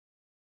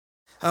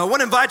I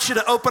want to invite you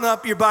to open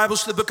up your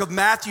Bibles to the book of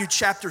Matthew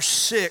chapter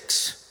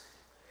 6,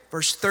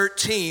 verse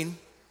 13.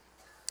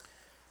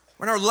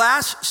 On our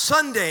last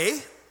Sunday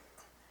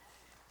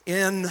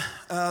in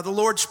the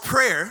Lord's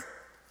Prayer,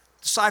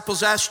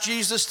 disciples asked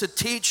Jesus to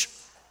teach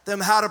them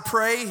how to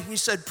pray. He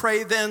said,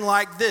 pray then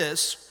like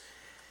this.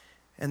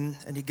 And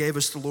he gave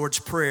us the Lord's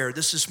Prayer.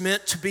 This is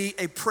meant to be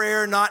a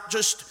prayer not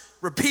just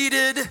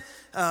repeated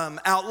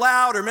out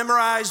loud or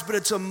memorized, but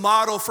it's a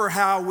model for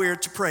how we're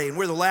to pray. And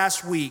we're the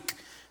last week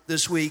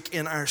this week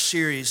in our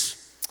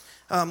series.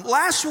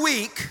 Last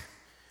week,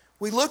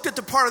 we looked at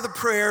the part of the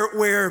prayer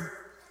where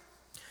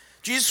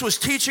Jesus was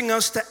teaching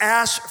us to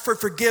ask for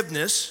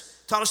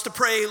forgiveness, taught us to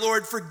pray,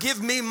 Lord,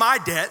 forgive me my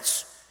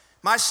debts,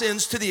 my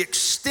sins, to the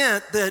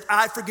extent that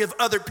I forgive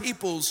other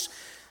people's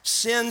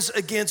sins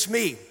against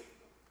me.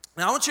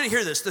 Now, I want you to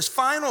hear this. This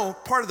final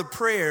part of the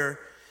prayer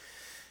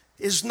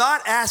is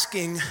not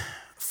asking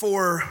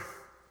for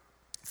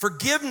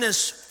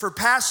forgiveness for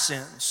past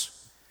sins,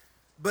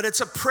 but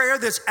it's a prayer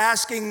that's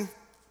asking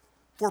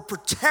for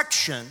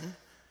protection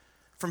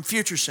from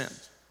future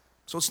sins.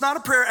 So it's not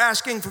a prayer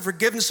asking for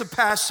forgiveness of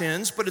past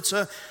sins, but it's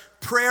a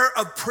prayer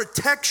of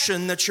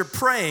protection that you're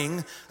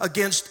praying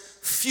against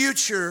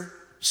future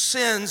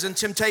sins and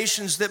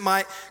temptations that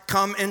might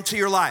come into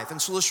your life.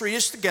 And so let's read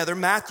this together,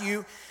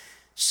 Matthew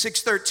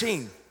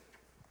 6:13.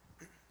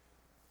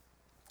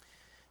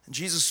 And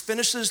Jesus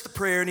finishes the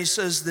prayer and he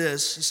says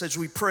this. He says,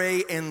 we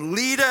pray, and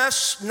lead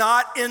us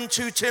not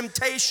into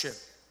temptation,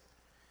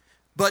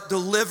 but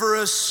deliver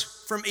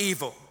us from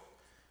evil.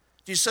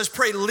 Jesus says,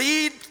 pray,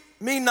 lead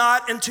me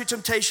not into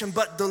temptation,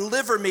 but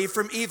deliver me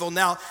from evil.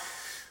 Now,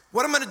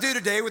 what I'm going to do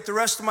today with the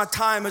rest of my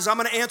time is I'm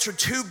going to answer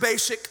two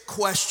basic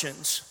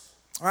questions.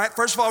 All right,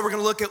 first of all, we're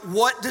going to look at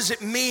what does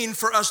it mean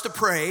for us to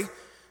pray,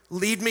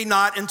 lead me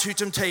not into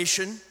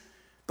temptation,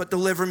 but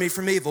deliver me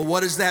from evil. What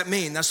does that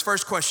mean? That's the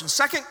first question.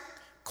 Second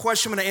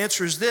question I'm going to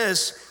answer is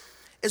this,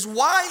 is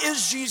why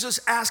is Jesus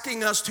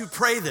asking us to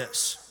pray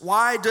this?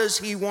 Why does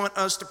he want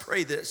us to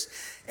pray this?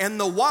 And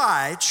the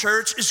why,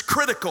 church, is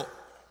critical.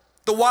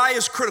 The why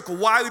is critical.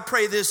 Why we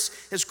pray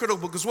this is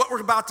critical, because what we're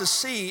about to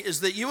see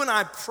is that you and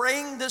I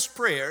praying this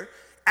prayer,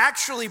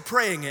 actually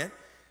praying it,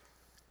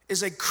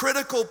 is a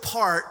critical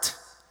part,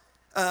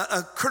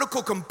 a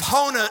critical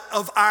component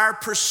of our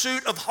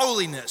pursuit of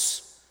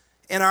holiness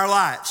in our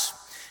lives.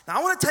 Now,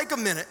 I want to take a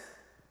minute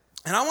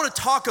and I want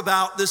to talk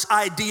about this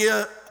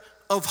idea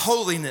of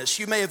holiness.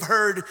 You may have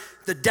heard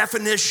the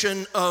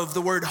definition of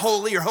the word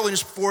holy or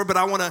holiness before, but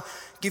I want to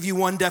give you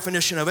one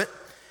definition of it.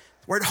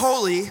 The word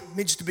holy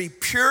means to be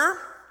pure,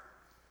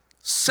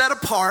 set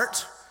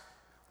apart,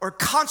 or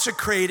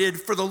consecrated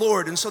for the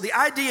Lord. And so the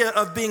idea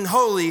of being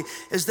holy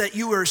is that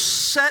you are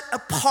set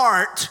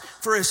apart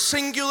for a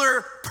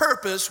singular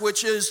purpose,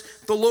 which is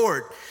the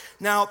Lord.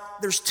 Now,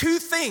 there's two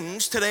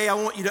things today I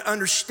want you to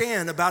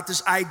understand about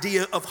this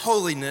idea of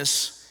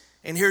holiness,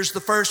 and here's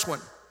the first one.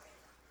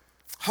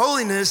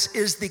 Holiness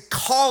is the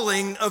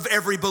calling of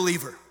every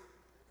believer.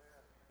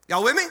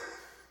 Y'all with me?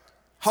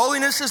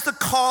 Holiness is the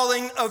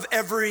calling of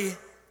every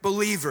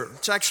believer.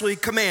 It's actually a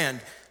command.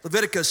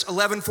 Leviticus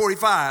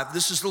 11:45.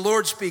 This is the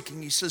Lord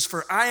speaking. He says,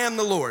 for I am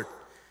the Lord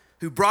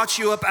who brought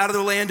you up out of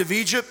the land of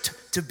Egypt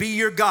to be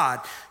your God.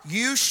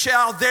 You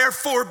shall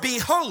therefore be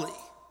holy,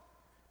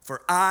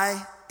 for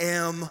I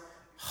am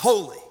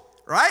holy.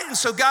 Right? And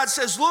so God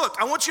says, look,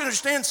 I want you to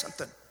understand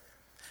something.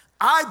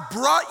 I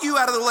brought you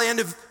out of the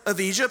land of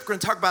Egypt. We're going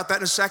to talk about that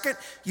in a second.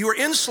 You were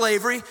in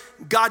slavery.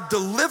 God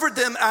delivered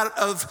them out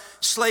of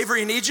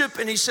slavery in Egypt.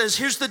 And he says,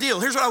 here's the deal.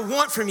 Here's what I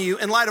want from you.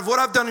 In light of what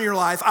I've done in your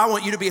life, I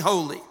want you to be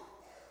holy. I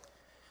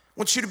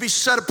want you to be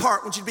set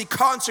apart. I want you to be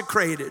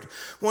consecrated.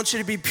 I want you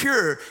to be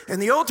pure.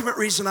 And the ultimate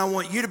reason I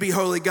want you to be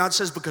holy, God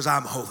says, because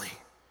I'm holy.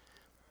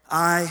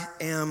 I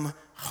am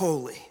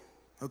holy.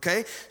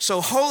 Okay? So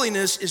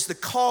holiness is the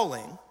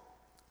calling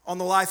on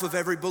the life of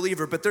every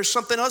believer. But there's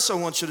something else I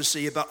want you to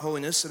see about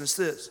holiness, and it's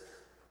this.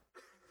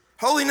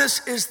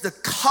 Holiness is the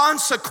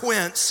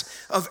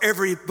consequence of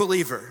every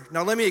believer.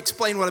 Now, let me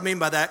explain what I mean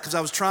by that, because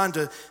I was trying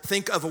to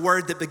think of a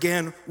word that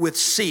began with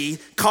C,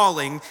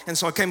 calling, and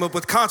so I came up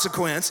with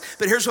consequence.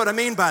 But here's what I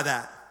mean by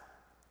that.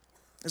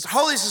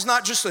 Holiness is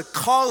not just a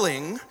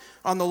calling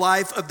on the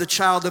life of the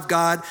child of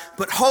God,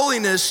 but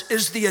holiness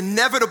is the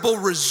inevitable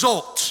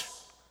result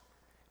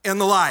in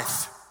the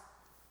life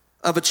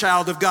of a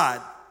child of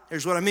God.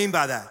 Here's what I mean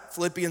by that.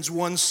 Philippians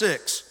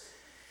 1:6.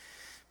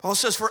 Paul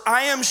says, for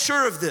I am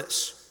sure of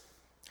this,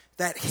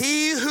 that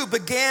he who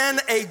began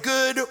a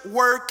good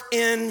work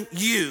in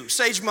you,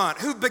 Sagemont,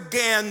 who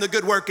began the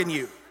good work in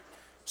you?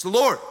 It's the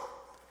Lord.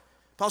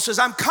 Paul says,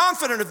 I'm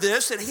confident of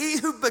this, that he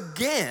who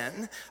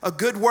began a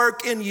good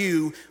work in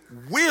you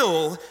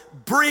will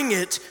bring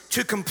it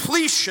to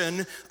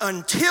completion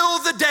until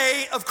the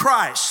day of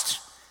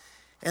Christ.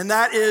 And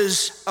that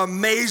is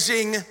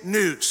amazing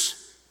news.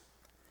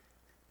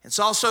 It's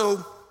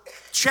also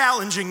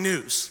challenging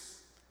news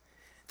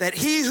that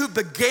he who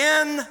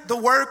began the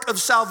work of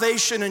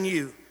salvation in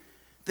you,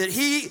 that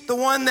he, the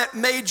one that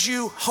made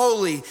you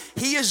holy,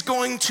 he is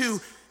going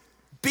to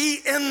be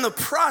in the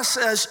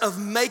process of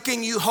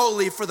making you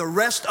holy for the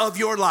rest of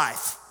your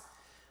life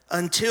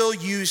until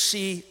you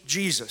see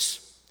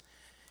Jesus.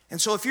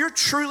 And so if you're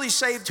truly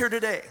saved here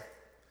today,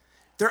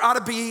 there ought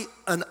to be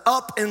an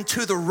up and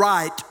to the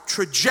right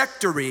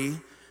trajectory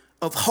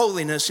of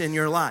holiness in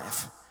your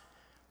life.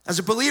 As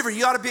a believer,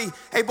 you ought to be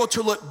able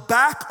to look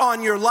back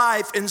on your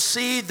life and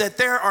see that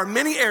there are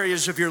many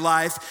areas of your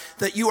life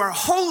that you are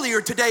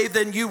holier today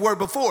than you were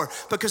before,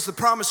 because the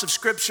promise of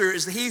Scripture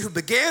is that he who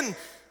began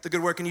the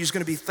good work in you is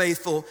going to be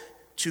faithful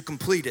to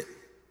complete it.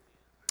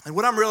 And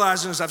what I'm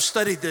realizing as I've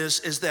studied this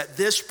is that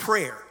this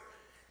prayer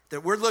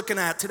that we're looking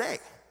at today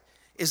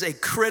is a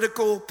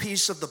critical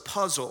piece of the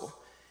puzzle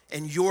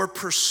in your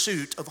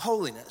pursuit of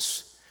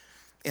holiness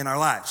in our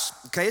lives.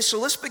 Okay, so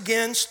let's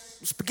begin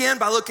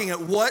by looking at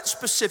what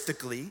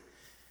specifically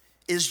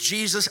is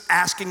Jesus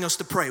asking us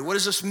to pray. What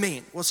does this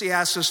mean? What's he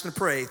asking us to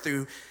pray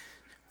through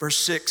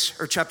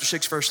chapter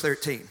 6, verse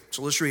 13.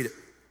 So let's read it.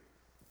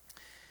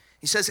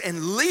 He says,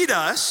 and lead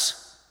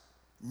us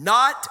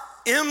not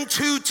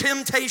into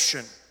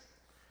temptation,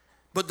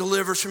 but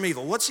deliver us from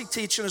evil. What's he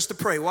teaching us to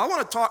pray? Well, I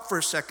want to talk for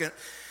a second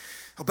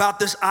about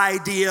this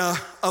idea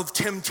of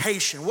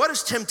temptation. What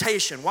is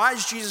temptation? Why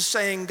is Jesus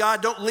saying,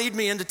 God, don't lead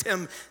me into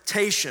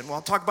temptation? Well,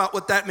 I'll talk about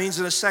what that means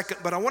in a second,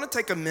 but I want to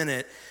take a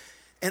minute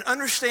and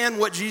understand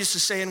what Jesus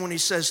is saying when he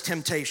says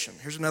temptation.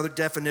 Here's another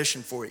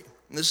definition for you.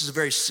 And this is a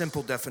very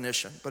simple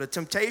definition, but a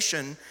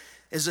temptation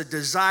is a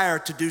desire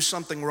to do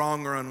something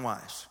wrong or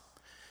unwise.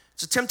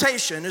 So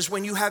temptation is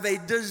when you have a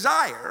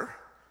desire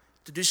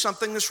to do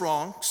something that's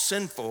wrong,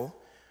 sinful,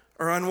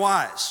 or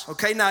unwise.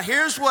 Okay, now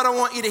here's what I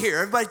want you to hear.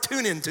 Everybody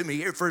tune in to me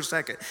here for a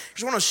second. I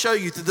just want to show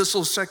you through this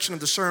little section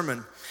of the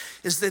sermon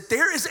is that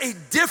there is a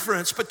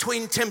difference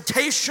between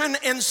temptation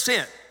and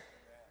sin.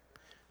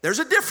 There's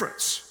a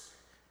difference.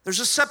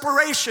 There's a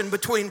separation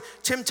between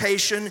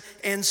temptation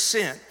and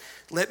sin.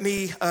 Let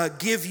me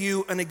give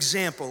you an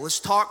example.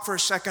 Let's talk for a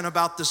second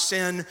about the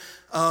sin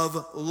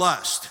of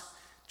lust.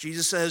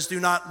 Jesus says, do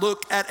not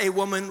look at a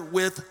woman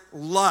with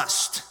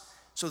lust.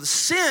 So the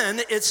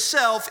sin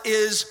itself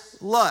is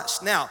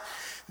lust. Now,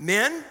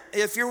 men,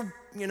 if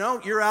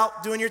you're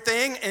out doing your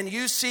thing and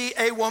you see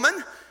a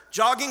woman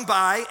jogging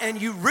by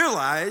and you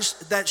realize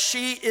that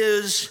she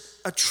is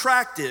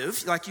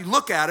attractive, like you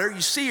look at her,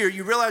 you see her,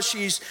 you realize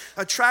she's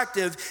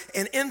attractive,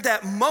 and in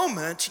that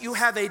moment, you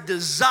have a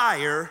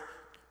desire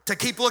to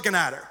keep looking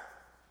at her.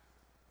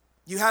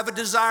 You have a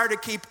desire to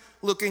keep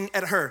looking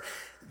at her.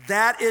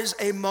 That is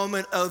a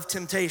moment of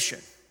temptation.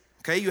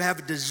 Okay, you have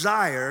a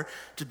desire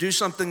to do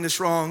something that's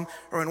wrong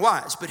or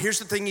unwise. But here's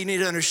the thing you need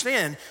to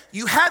understand.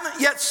 You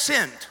haven't yet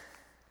sinned.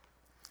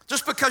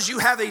 Just because you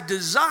have a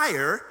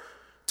desire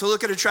to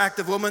look at an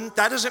attractive woman,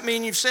 that doesn't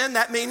mean you've sinned.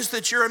 That means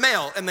that you're a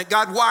male and that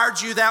God wired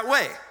you that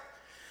way.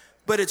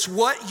 But it's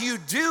what you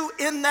do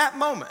in that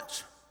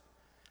moment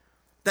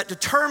that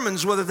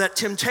determines whether that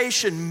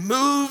temptation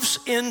moves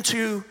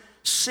into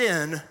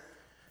sin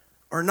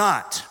or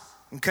not.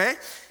 Okay?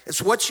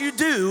 It's what you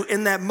do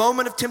in that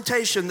moment of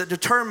temptation that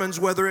determines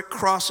whether it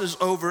crosses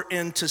over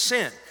into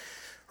sin,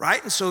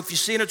 right? And so if you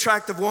see an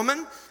attractive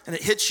woman and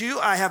it hits you,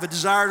 I have a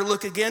desire to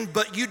look again,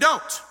 but you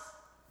don't.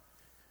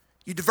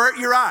 You divert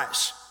your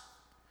eyes.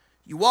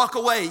 You walk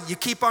away. You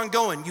keep on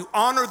going. You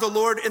honor the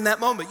Lord in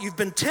that moment. You've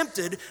been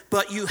tempted,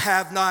 but you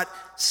have not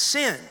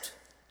sinned.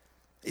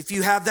 If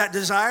you have that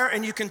desire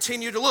and you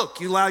continue to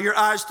look, you allow your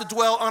eyes to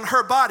dwell on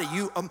her body.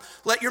 You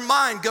let your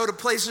mind go to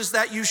places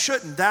that you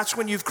shouldn't. That's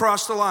when you've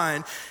crossed the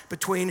line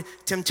between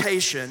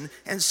temptation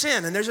and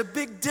sin. And there's a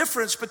big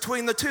difference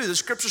between the two. The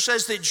scripture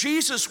says that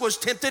Jesus was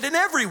tempted in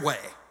every way,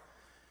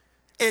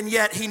 and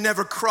yet he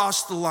never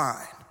crossed the line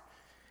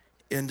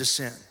into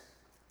sin.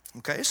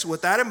 Okay, so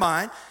with that in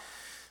mind,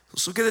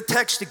 let's look at the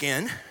text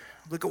again.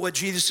 Look at what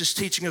Jesus is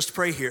teaching us to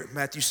pray here,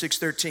 Matthew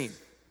 6:13.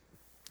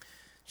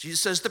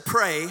 Jesus says to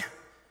pray,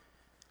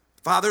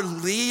 Father,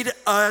 lead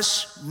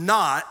us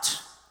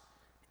not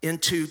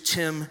into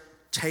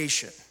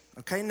temptation.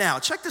 Okay, now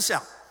check this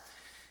out.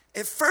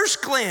 At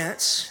first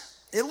glance,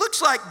 it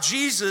looks like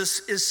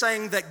Jesus is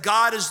saying that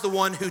God is the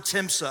one who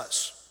tempts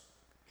us.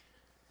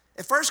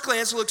 At first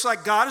glance, it looks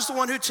like God is the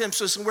one who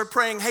tempts us, and we're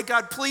praying, hey,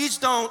 God, please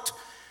don't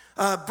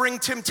bring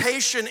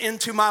temptation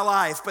into my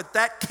life. But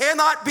that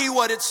cannot be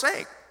what it's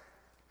saying,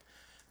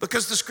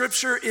 because the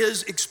scripture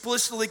is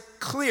explicitly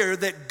clear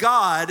that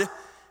God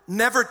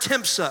never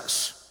tempts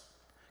us.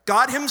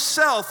 God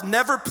himself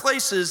never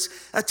places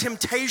a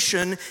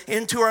temptation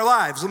into our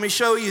lives. Let me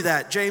show you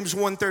that. James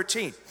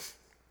 1:13.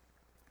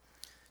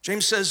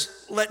 James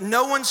says, let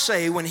no one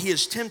say when he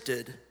is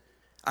tempted,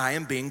 I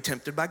am being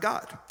tempted by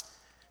God.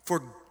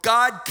 For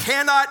God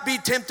cannot be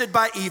tempted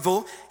by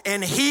evil,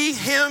 and he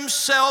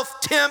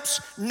himself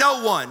tempts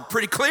no one.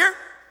 Pretty clear?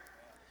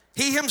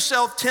 He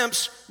himself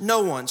tempts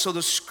no one. So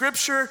the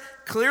scripture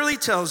clearly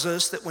tells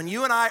us that when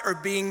you and I are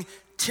being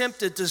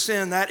tempted to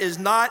sin, that is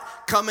not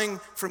coming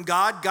from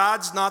God.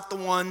 God's not the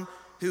one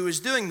who is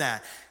doing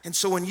that. And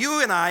so when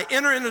you and I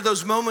enter into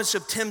those moments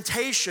of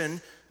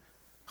temptation,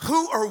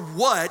 who or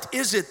what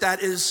is it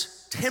that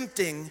is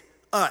tempting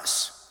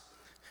us?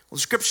 Well,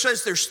 the scripture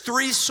says there's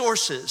three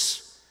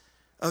sources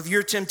of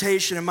your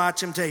temptation and my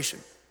temptation,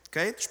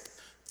 okay? There's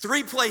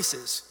three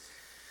places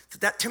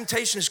that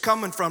temptation is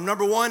coming from.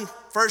 Number one,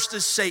 first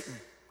is Satan,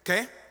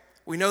 okay?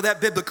 We know that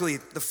biblically.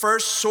 The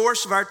first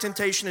source of our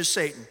temptation is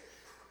Satan.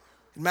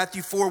 In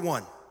Matthew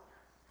 4:1, it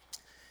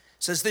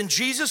says, then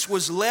Jesus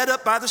was led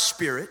up by the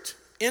Spirit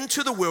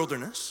into the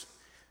wilderness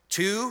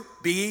to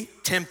be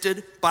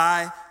tempted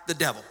by the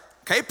devil.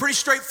 Okay, pretty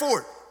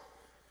straightforward.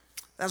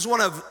 That's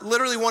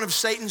literally one of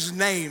Satan's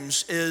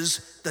names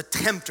is the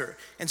tempter.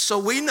 And so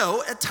we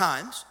know at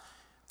times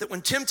that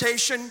when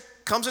temptation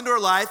comes into our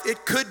life,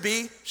 it could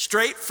be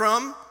straight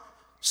from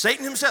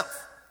Satan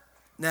himself.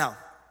 Now,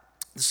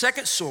 the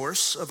second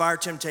source of our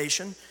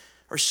temptation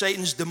are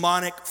Satan's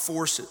demonic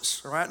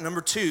forces, all right?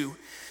 Number two,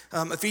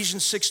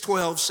 Ephesians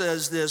 6:12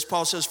 says this,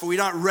 Paul says, for we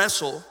don't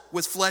wrestle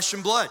with flesh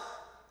and blood,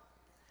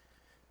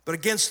 but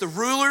against the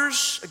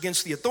rulers,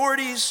 against the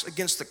authorities,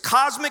 against the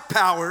cosmic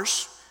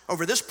powers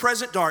over this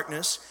present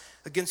darkness,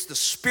 against the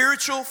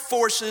spiritual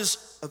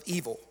forces of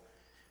evil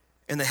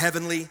in the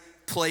heavenly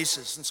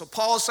places. And so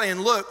Paul is saying,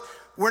 look,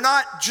 we're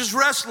not just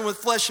wrestling with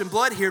flesh and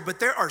blood here, but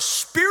there are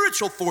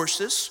spiritual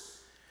forces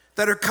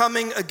that are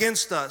coming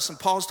against us. And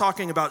Paul's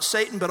talking about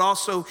Satan, but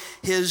also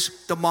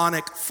his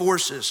demonic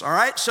forces, all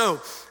right?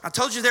 So I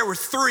told you there were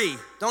three.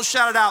 Don't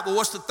shout it out, but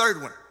what's the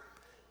third one?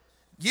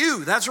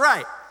 You, that's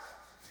right.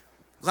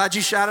 Glad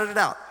you shouted it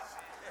out.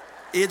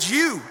 It's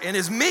you and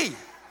it's me.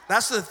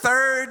 That's the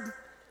third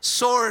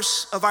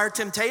source of our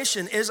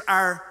temptation is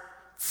our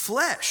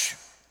flesh.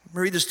 Let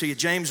me read this to you,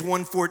 James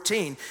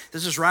 1:14.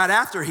 This is right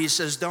after he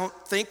says, don't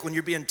think when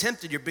you're being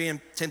tempted, you're being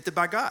tempted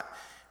by God.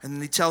 And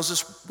then he tells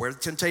us where the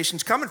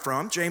temptation's coming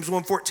from, James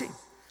 1:14.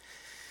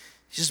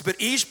 He says, but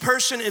each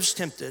person is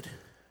tempted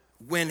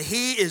when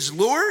he is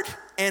lured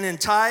and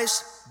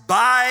enticed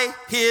by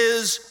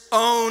his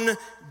own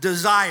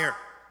desire.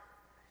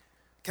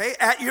 Okay,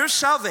 at your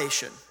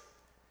salvation,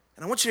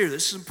 and I want you to hear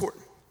this is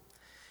important.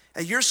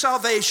 At your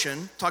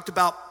salvation, talked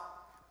about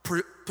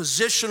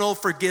positional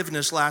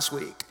forgiveness last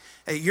week.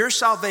 At your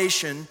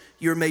salvation,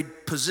 you're made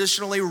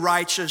positionally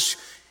righteous.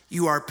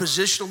 You are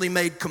positionally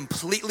made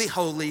completely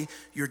holy.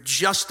 You're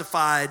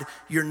justified.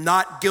 You're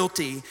not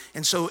guilty.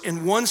 And so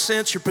in one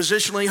sense, you're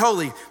positionally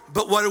holy.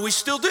 But what do we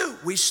still do?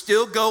 We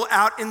still go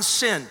out and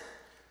sin.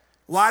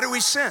 Why do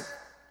we sin?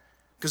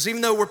 Because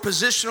even though we're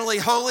positionally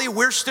holy,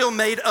 we're still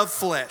made of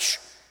flesh.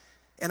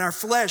 And our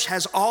flesh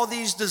has all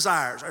these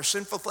desires. Our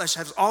sinful flesh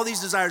has all these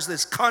desires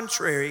that's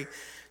contrary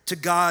to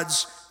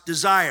God's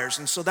desires.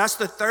 And so that's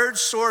the third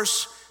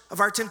source of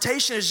our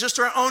temptation is just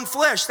our own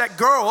flesh. That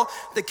girl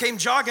that came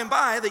jogging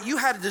by that you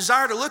had a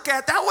desire to look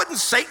at, that wasn't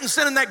Satan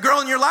sending that girl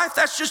in your life.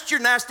 That's just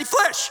your nasty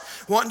flesh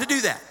wanting to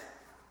do that.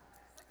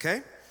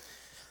 Okay?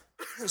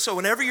 And so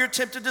whenever you're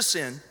tempted to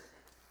sin,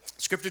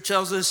 Scripture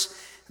tells us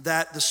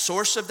that the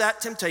source of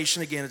that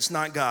temptation, again, it's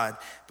not God,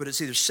 but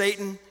it's either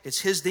Satan, it's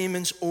his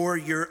demons, or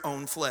your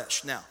own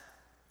flesh. Now,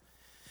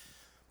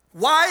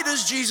 why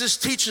does Jesus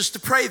teach us to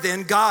pray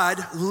then,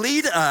 God,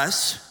 lead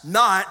us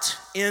not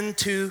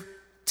into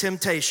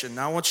temptation?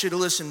 Now, I want you to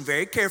listen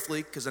very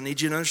carefully because I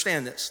need you to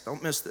understand this.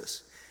 Don't miss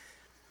this.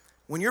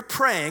 When you're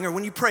praying, or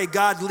when you pray,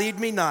 God, lead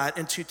me not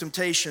into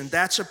temptation,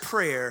 that's a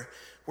prayer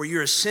where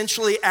you're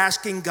essentially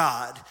asking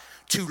God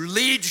to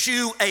lead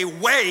you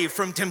away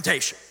from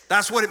temptation.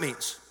 That's what it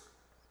means.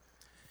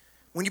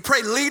 When you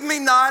pray, lead me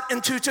not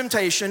into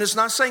temptation, it's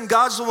not saying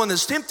God's the one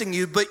that's tempting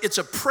you, but it's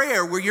a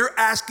prayer where you're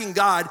asking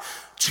God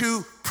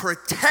to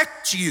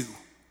protect you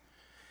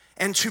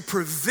and to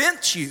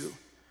prevent you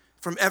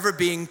from ever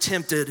being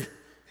tempted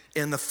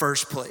in the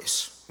first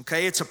place,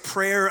 okay? It's a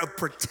prayer of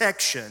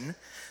protection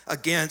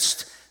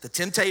against the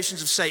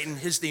temptations of Satan,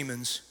 his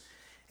demons,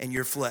 and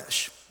your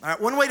flesh. All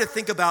right, one way to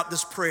think about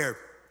this prayer,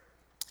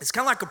 it's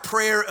kind of like a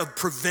prayer of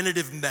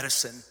preventative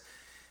medicine,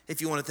 if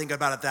you want to think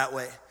about it that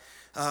way.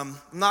 I'm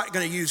not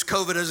going to use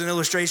COVID as an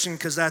illustration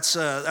because that's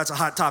a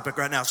hot topic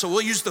right now. So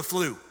we'll use the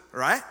flu, all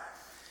right?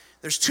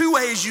 There's two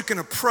ways you can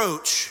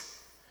approach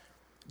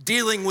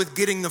dealing with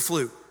getting the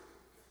flu,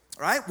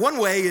 all right? One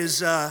way is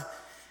that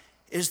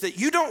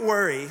you don't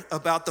worry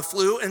about the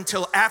flu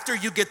until after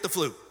you get the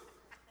flu.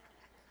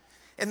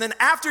 And then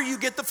after you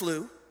get the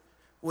flu,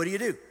 what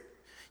do?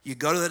 You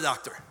go to the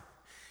doctor.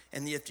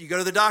 And if you go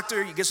to the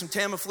doctor, you get some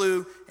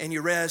Tamiflu and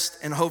you rest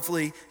and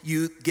hopefully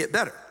you get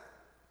better.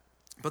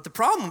 But the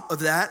problem with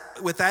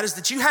that is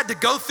that you had to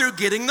go through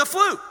getting the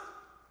flu,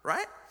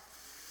 right?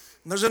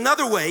 And there's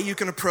another way you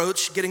can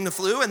approach getting the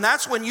flu, and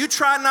that's when you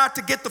try not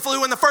to get the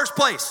flu in the first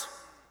place.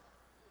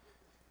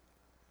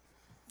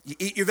 You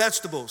eat your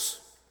vegetables,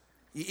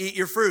 you eat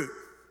your fruit,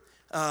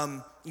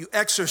 you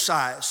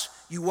exercise,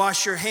 you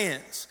wash your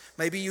hands.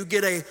 Maybe you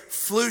get a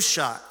flu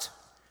shot,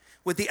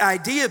 with the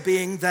idea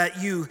being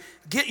that you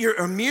get your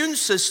immune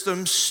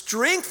system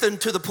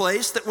strengthened to the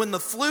place that when the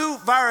flu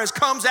virus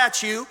comes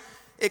at you,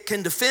 it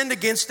can defend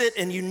against it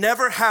and you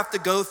never have to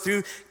go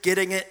through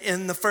getting it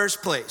in the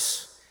first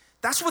place.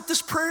 That's what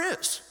this prayer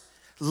is.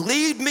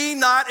 Lead me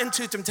not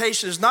into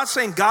temptation. It's not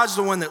saying God's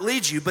the one that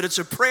leads you, but it's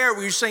a prayer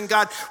where you're saying,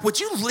 God, would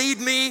you lead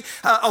me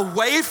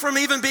away from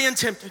even being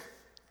tempted?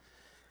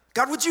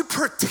 God, would you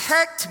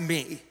protect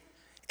me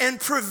and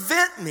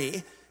prevent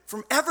me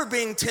from ever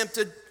being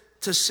tempted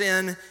to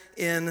sin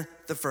in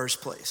the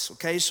first place?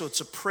 Okay, so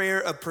it's a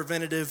prayer of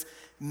preventative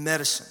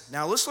medicine.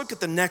 Now let's look at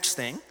the next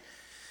thing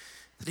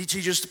that he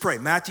teaches us to pray.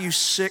 Matthew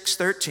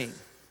 6:13.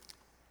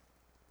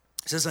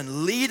 It says,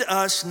 and lead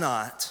us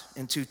not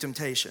into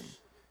temptation,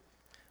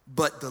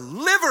 but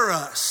deliver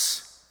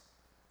us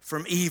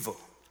from evil.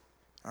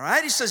 All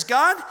right, he says,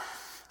 God,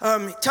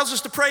 he tells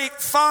us to pray,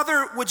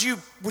 Father, would you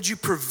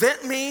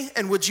prevent me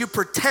and would you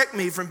protect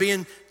me from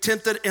being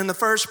tempted in the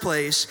first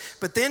place?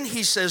 But then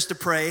he says to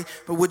pray,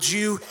 but would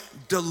you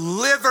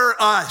deliver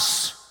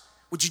us?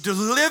 Would you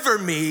deliver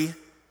me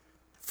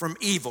from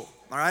evil?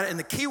 All right, and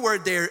the key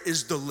word there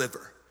is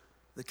deliver.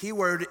 The key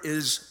word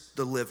is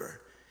deliver.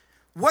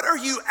 What are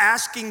you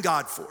asking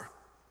God for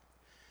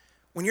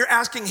when you're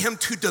asking him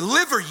to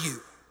deliver you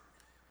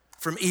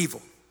from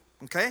evil?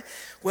 Okay,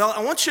 well,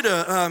 I want you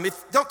to,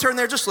 don't turn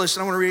there, just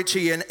listen. I want to read it to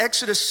you. In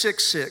Exodus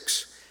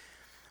 6:6,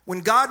 when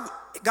God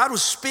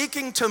was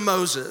speaking to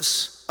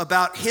Moses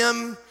about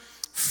him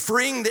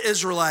freeing the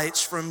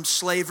Israelites from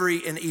slavery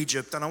in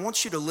Egypt, and I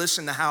want you to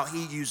listen to how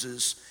he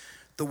uses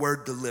the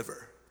word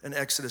deliver in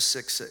Exodus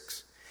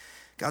 6:6.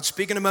 God's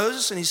speaking to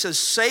Moses, and he says,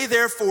 say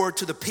therefore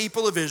to the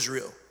people of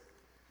Israel,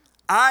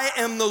 I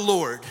am the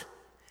Lord,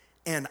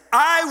 and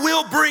I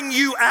will bring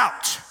you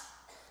out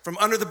from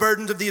under the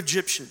burdens of the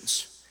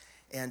Egyptians,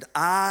 and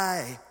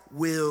I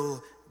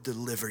will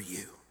deliver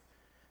you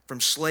from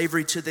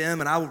slavery to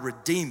them, and I will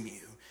redeem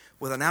you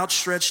with an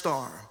outstretched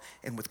arm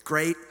and with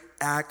great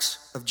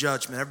acts of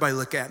judgment. Everybody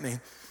look at me.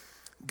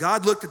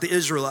 God looked at the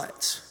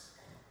Israelites.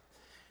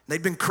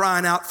 They'd been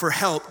crying out for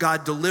help.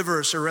 God deliver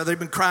us, or rather they'd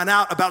been crying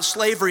out about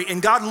slavery.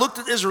 And God looked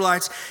at the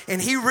Israelites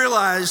and he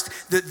realized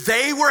that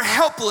they were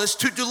helpless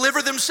to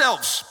deliver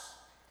themselves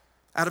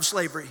out of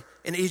slavery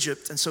in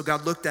Egypt. And so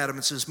God looked at them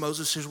and says,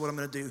 Moses, here's what I'm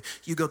gonna do.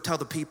 You go tell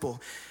the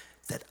people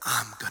that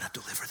I'm gonna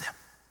deliver them.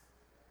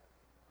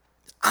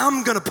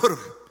 I'm gonna put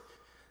them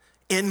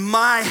in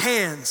my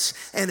hands,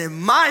 and in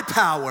my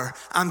power,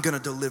 I'm gonna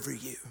deliver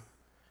you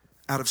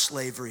out of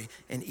slavery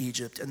in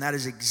Egypt. And that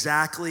is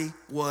exactly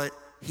what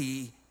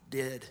he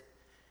did.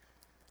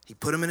 He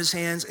put them in his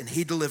hands and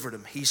he delivered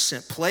them. He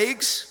sent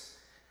plagues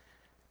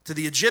to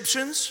the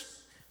Egyptians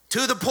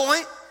to the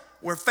point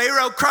where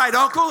Pharaoh cried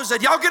uncle and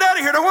said, y'all get out of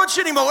here, I don't want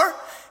you anymore.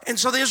 And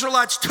so the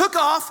Israelites took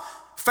off.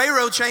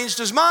 Pharaoh changed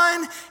his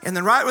mind, and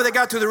then right where they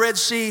got to the Red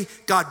Sea,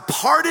 God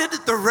parted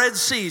the Red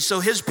Sea so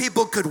his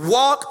people could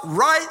walk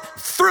right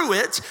through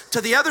it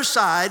to the other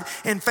side.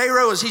 And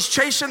Pharaoh, as he's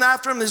chasing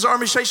after him, his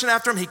army's chasing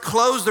after him, he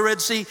closed the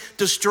Red Sea,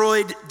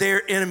 destroyed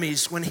their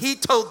enemies. When he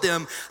told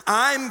them,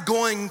 I'm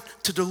going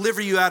to deliver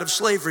you out of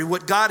slavery,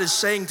 what God is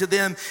saying to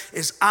them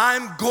is,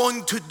 I'm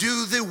going to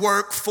do the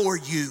work for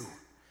you.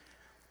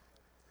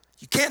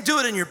 You can't do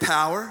it in your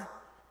power,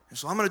 and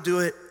so I'm going to do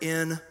it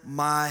in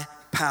my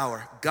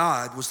power.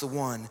 God was the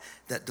one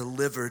that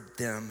delivered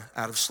them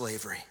out of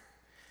slavery.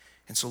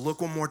 And so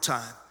look one more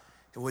time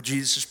at what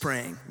Jesus is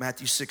praying.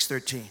 Matthew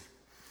 6:13. It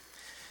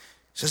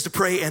says to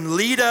pray, and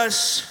lead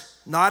us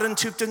not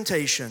into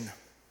temptation,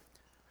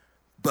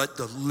 but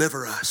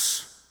deliver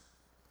us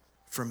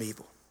from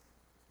evil.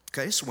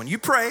 Okay, so when you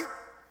pray,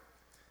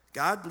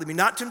 God, lead me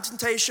not into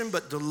temptation,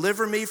 but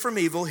deliver me from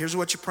evil, here's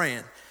what you're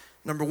praying.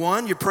 Number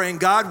one, you're praying,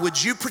 God,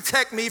 would you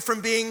protect me from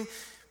being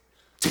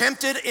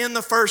tempted in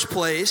the first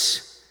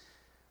place,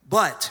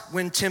 but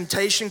when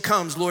temptation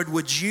comes, Lord,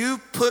 would you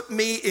put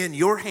me in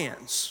your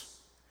hands,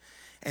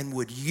 and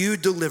would you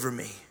deliver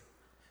me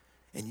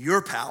in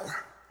your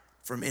power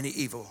from any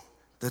evil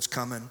that's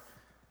coming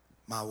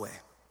my way?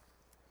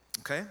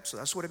 Okay, so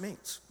that's what it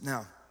means.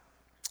 Now,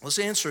 let's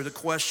answer the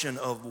question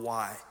of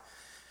why.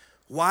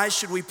 Why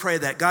should we pray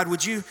that? God,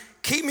 would you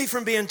keep me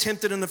from being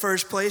tempted in the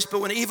first place?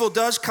 But when evil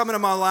does come into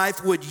my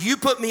life, would you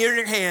put me in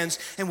your hands,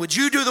 and would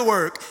you do the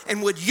work,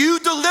 and would you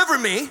deliver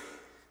me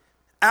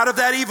out of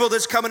that evil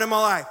that's coming in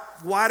my life?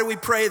 Why do we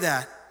pray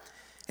that?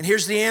 And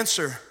here's the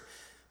answer.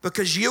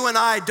 Because you and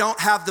I don't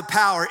have the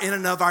power in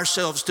and of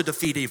ourselves to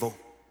defeat evil.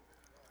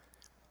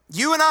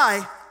 You and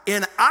I,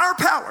 in our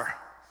power,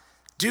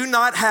 do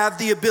not have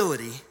the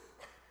ability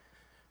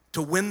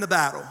to win the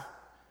battle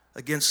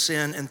against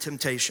sin and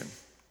temptation.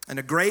 And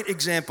a great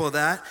example of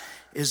that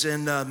is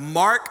in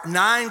Mark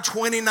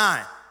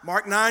 9:29.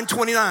 Mark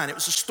 9:29. It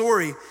was a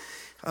story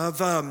of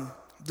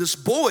this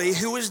boy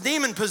who was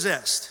demon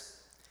possessed.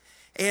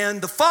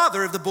 And the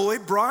father of the boy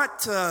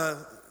brought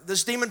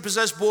this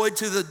demon-possessed boy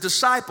to the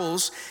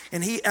disciples,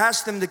 and he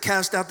asked them to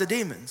cast out the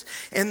demons.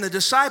 And the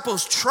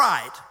disciples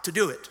tried to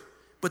do it,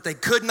 but they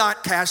could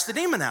not cast the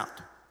demon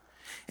out.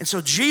 And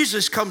so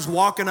Jesus comes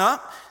walking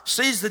up,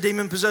 sees the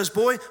demon-possessed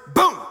boy,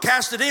 boom,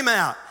 cast the demon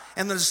out.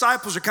 And the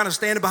disciples are kind of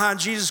standing behind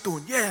Jesus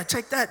going, yeah,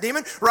 take that,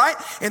 demon, right?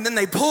 And then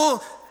they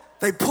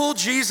pull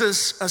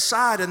Jesus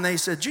aside and they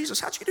said, Jesus,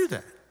 how'd you do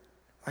that?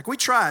 Like, we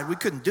tried, we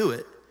couldn't do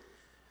it.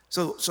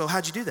 So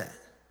how'd you do that?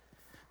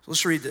 So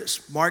let's read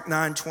this. Mark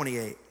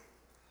 9:28.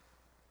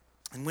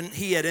 And when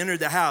he had entered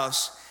the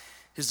house,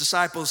 his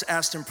disciples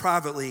asked him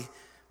privately,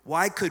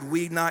 why could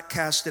we not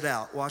cast it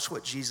out? Watch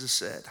what Jesus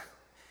said.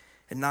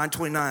 In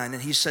 9:29,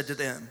 and he said to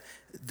them,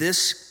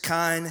 this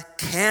kind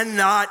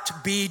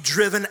cannot be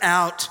driven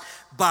out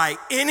by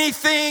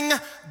anything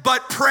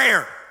but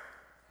prayer.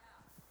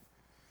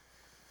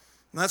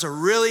 Now, that's a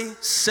really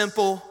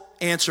simple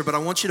answer, but I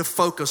want you to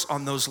focus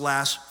on those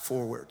last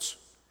 4 words.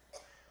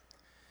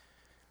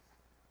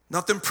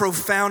 Nothing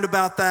profound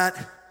about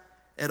that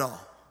at all.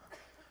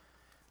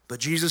 But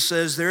Jesus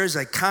says there is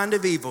a kind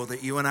of evil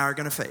that you and I are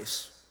going to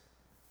face.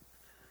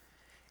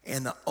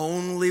 And the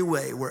only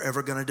way we're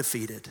ever going to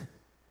defeat it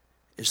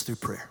is through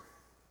prayer.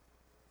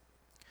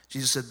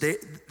 Jesus said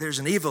there's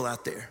an evil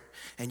out there.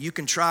 And you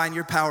can try in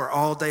your power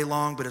all day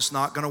long, but it's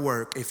not going to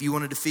work. If you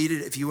want to defeat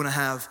it, if you want to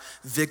have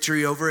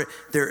victory over it,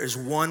 there is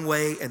one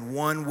way and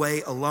one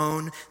way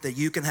alone that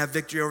you can have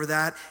victory over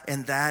that,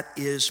 and that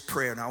is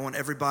prayer. Now, I want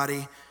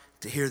everybody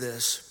to hear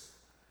this.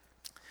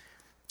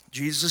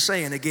 Jesus is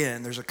saying,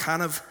 again, there's a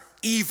kind of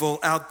evil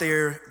out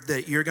there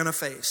that you're going to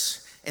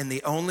face, and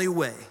the only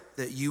way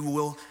that you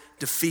will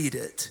defeat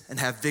it and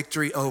have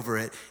victory over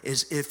it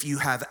is if you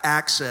have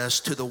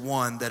access to the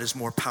one that is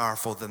more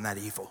powerful than that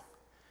evil.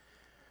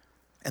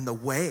 And the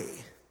way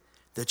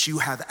that you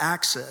have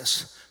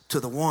access to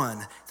the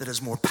one that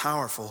is more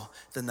powerful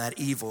than that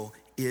evil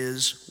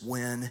is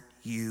when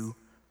you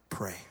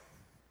pray.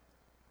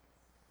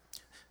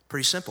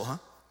 Pretty simple, huh?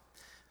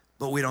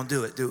 But we don't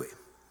do it, do we?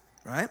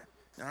 Right?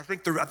 And I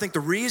think the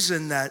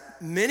reason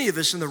that many of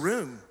us in the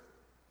room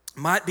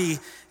might be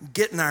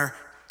getting our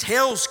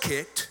tails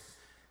kicked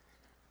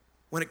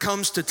when it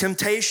comes to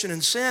temptation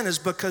and sin is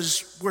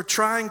because we're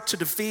trying to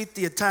defeat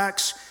the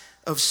attacks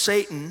of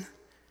Satan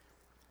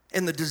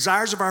and the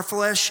desires of our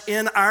flesh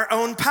in our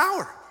own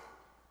power.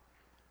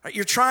 Right?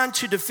 You're trying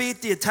to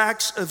defeat the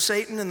attacks of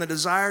Satan and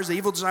the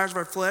evil desires of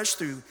our flesh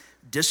through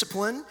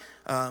discipline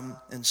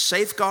and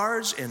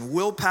safeguards and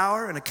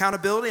willpower and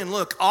accountability. And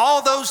look,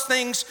 all those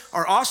things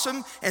are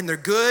awesome and they're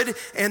good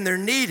and they're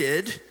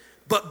needed,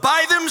 but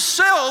by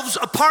themselves,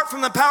 apart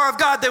from the power of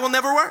God, they will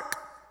never work.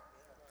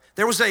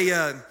 There was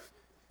a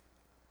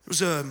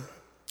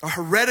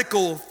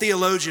heretical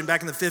theologian back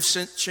in the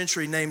 5th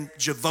century named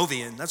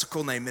Jovovian. That's a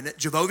cool name, isn't it?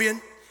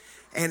 Jovovian.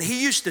 And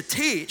he used to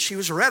teach, he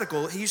was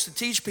heretical, he used to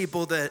teach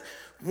people that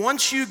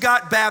once you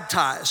got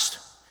baptized,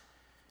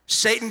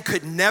 Satan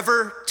could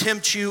never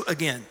tempt you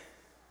again.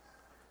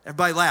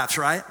 Everybody laughs,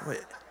 right?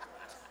 Wait.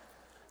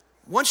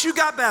 Once you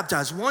got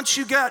baptized, once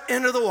you got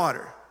into the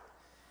water,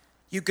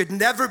 you could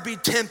never be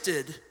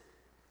tempted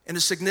in a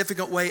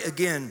significant way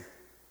again.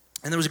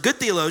 And there was a good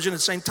theologian at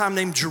the same time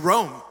named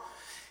Jerome.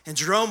 And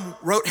Jerome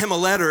wrote him a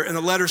letter, and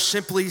the letter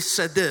simply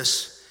said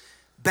this: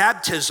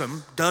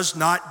 baptism does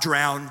not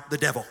drown the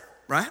devil,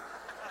 right?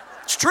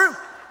 It's true.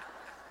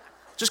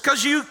 Just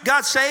because you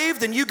got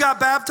saved and you got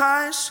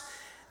baptized,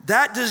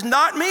 that does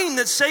not mean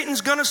that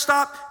Satan's gonna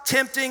stop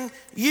tempting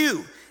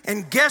you.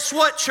 And guess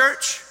what,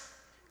 church?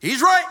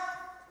 He's right.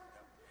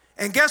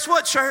 And guess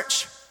what,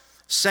 church?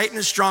 Satan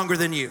is stronger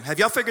than you. Have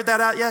y'all figured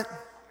that out yet?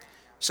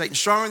 Satan's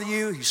stronger than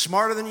you. He's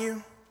smarter than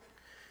you.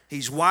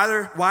 He's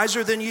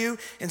wiser than you.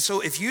 And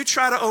so if you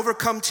try to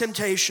overcome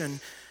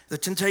temptation, the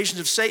temptations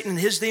of Satan and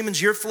his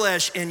demons, your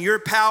flesh, and your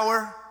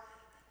power,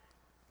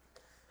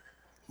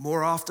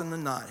 more often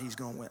than not, he's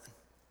going to win.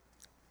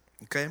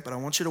 Okay? But I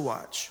want you to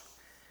watch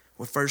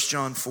what 1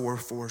 John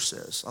 4:4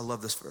 says. I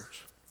love this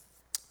verse.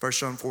 1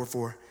 John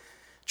 4:4.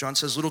 John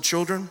says, little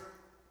children,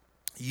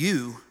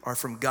 you are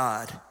from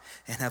God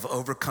and have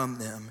overcome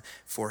them,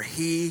 for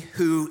he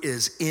who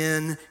is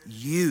in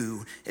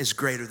you is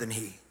greater than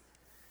he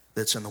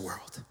that's in the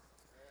world.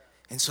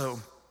 And so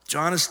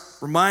John is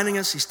reminding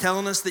us, he's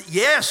telling us that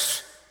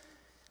yes,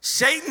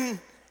 Satan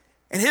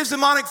and his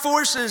demonic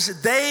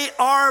forces, they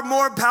are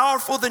more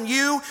powerful than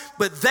you,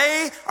 but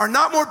they are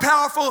not more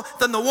powerful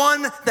than the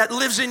one that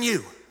lives in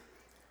you,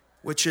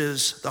 which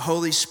is the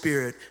Holy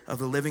Spirit of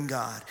the living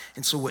God.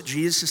 And so what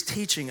Jesus is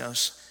teaching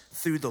us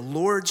through the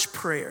Lord's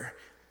Prayer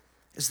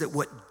is that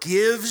what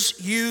gives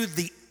you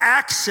the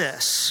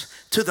access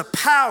to the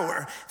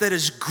power that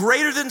is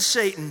greater than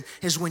Satan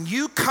is when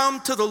you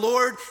come to the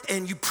Lord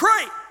and you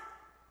pray,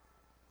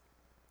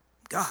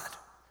 God,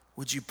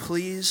 would you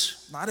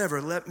please not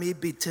ever let me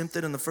be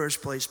tempted in the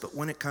first place, but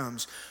when it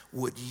comes,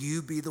 would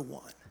you be the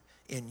one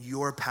in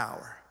your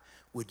power?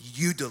 Would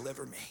you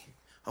deliver me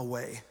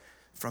away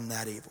from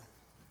that evil?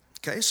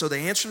 Okay, so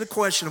they answer the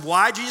question of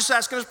why Jesus is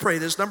asking us to pray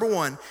this. Number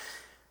one,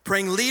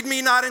 praying, lead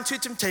me not into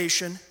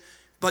temptation,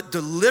 but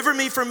deliver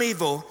me from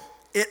evil.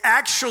 It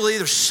actually,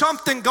 there's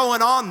something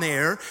going on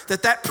there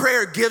that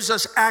prayer gives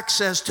us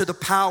access to the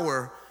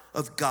power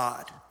of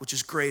God, which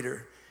is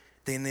greater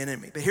than the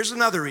enemy. But here's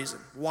another reason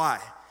why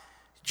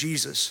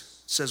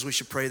Jesus says we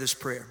should pray this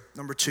prayer.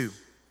 Number two,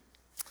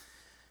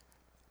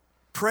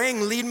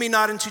 praying, lead me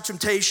not into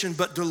temptation,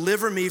 but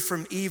deliver me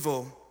from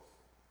evil,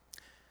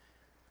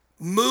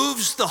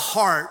 moves the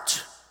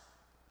heart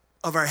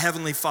of our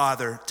Heavenly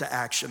Father to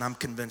action. I'm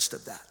convinced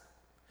of that.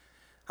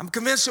 I'm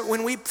convinced that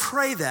when we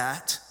pray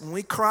that, when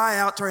we cry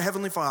out to our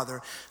Heavenly Father,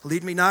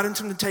 lead me not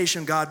into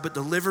temptation, God, but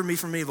deliver me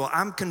from evil,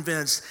 I'm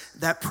convinced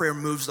that prayer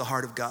moves the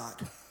heart of God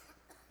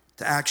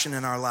to action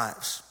in our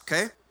lives,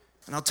 okay?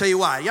 And I'll tell you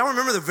why. Y'all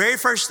remember the very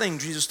first thing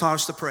Jesus taught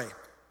us to pray?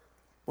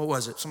 What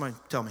was it? Somebody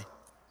tell me.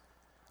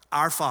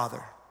 Our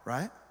Father,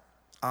 right?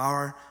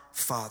 Our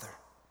Father.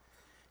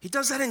 He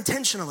does that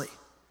intentionally.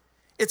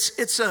 It's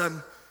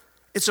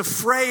a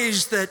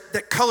phrase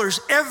that colors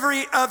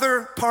every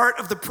other part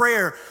of the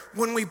prayer.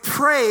 When we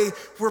pray,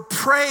 we're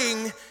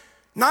praying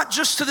not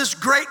just to this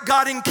great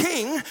God and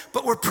King,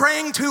 but we're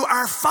praying to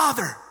our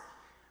Father.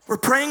 We're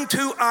praying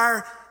to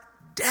our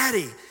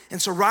Daddy.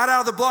 And so right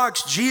out of the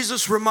blocks,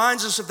 Jesus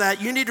reminds us of that.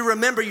 You need to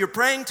remember you're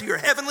praying to your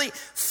Heavenly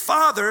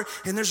Father,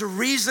 and there's a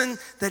reason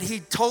that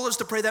He told us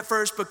to pray that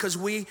first, because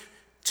we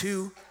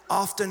too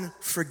often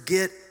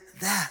forget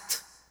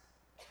that.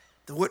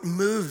 That what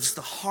moves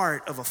the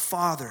heart of a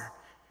father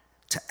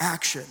to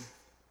action,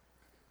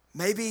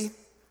 maybe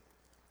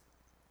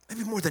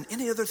more than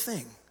any other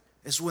thing,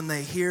 is when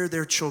they hear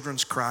their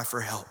children's cry for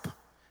help.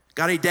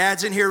 Got any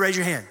dads in here? Raise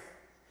your hand.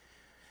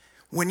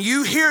 When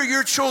you hear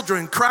your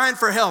children crying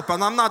for help,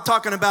 and I'm not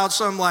talking about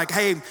some like,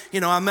 hey,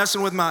 I'm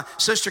messing with my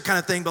sister kind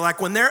of thing, but like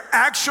when they're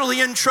actually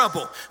in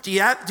trouble, do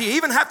you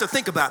even have to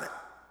think about it?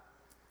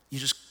 You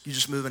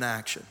just move in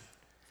action.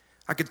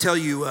 I could tell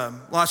you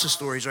lots of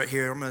stories right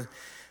here. I'm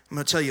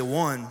gonna tell you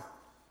one.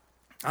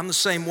 I'm the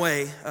same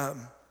way.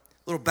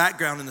 Little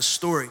background in the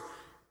story.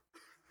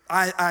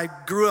 I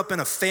grew up in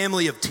a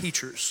family of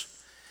teachers.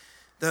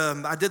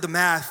 I did the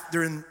math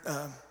during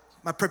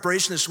my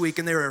preparation this week,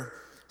 and there were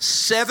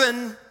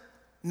 7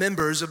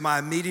 members of my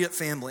immediate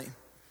family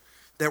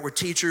that were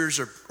teachers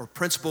or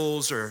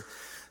principals or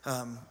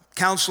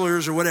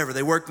counselors or whatever.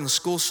 They worked in the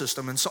school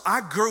system. And so I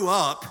grew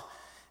up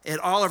at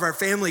all of our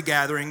family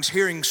gatherings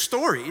hearing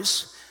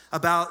stories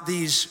about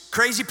these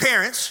crazy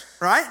parents,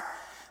 right?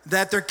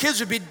 That their kids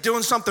would be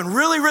doing something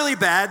really, really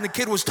bad, and the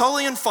kid was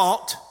totally in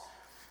fault,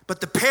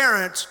 but the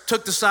parents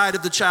took the side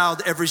of the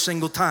child every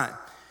single time.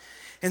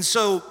 And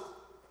so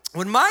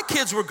when my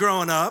kids were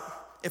growing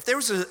up, if there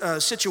was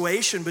a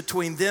situation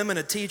between them and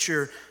a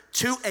teacher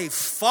to a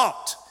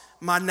fault,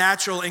 my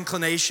natural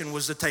inclination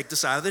was to take the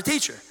side of the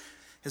teacher,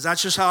 because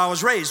that's just how I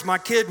was raised. My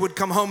kid would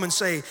come home and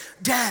say,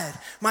 Dad,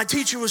 my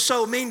teacher was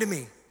so mean to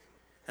me.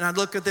 And I'd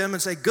look at them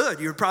and say, good,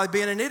 you're probably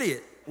being an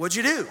idiot. What'd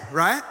you do,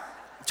 right?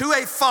 To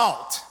a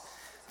fault.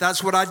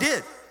 That's what I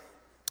did.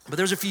 But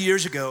there was a few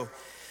years ago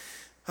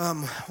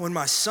when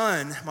my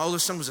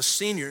oldest son was a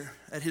senior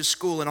at his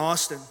school in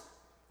Austin.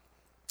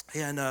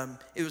 And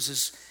it was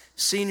his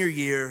senior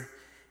year,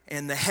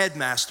 and the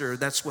headmaster,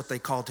 that's what they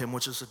called him,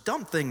 which is a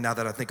dumb thing now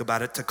that I think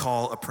about it, to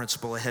call a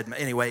principal a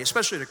headmaster. Anyway,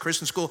 especially at a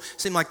Christian school,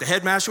 seemed like the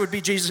headmaster would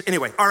be Jesus.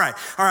 Anyway, all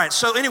right.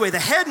 So anyway, the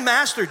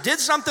headmaster did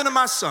something to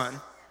my son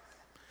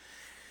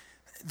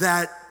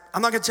that,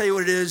 I'm not gonna tell you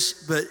what it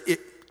is, but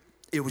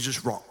it was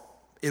just wrong.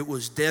 It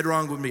was dead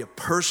wrong. There wouldn't be a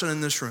person in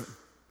this room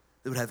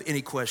that would have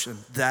any question.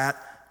 That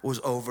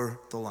was over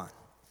the line.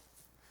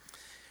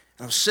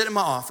 And I was sitting in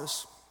my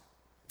office.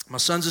 My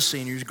son's a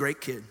senior, he's a great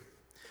kid.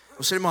 I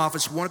was sitting in my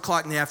office,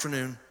 1:00 in the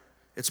afternoon.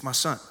 It's my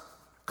son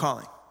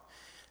calling.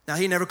 Now,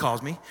 he never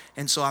calls me,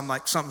 and so I'm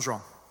like, something's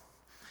wrong.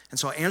 And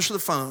so I answer the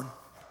phone,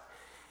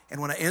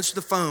 and when I answered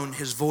the phone,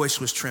 his voice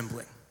was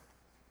trembling.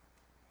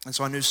 And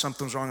so I knew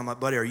something was wrong. I'm like,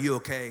 buddy, are you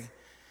okay?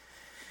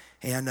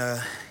 And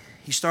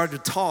he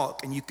started to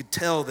talk, and you could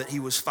tell that he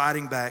was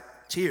fighting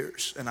back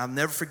tears. And I'll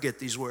never forget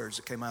these words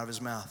that came out of his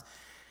mouth.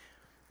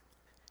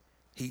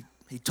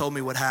 He told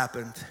me what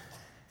happened,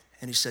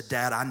 and he said,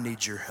 Dad, I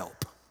need your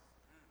help.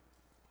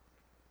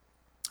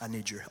 I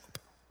need your help.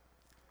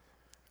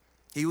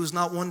 He was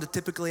not one to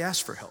typically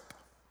ask for help.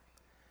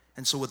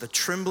 And so with a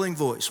trembling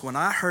voice, when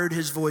I heard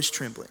his voice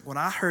trembling, when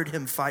I heard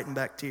him fighting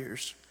back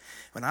tears,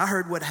 when I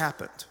heard what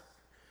happened,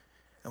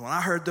 and when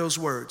I heard those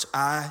words,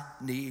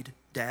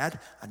 Dad,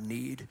 I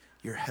need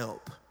your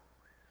help.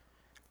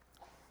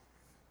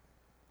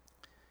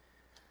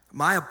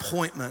 My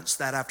appointments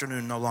that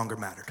afternoon no longer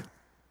mattered.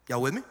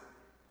 Y'all with me?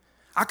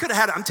 I could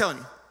have I'm telling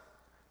you,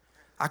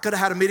 I could have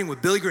had a meeting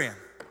with Billy Graham,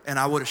 and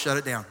I would have shut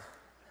it down.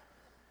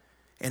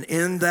 And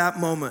in that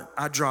moment,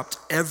 I dropped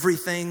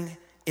everything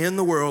in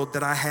the world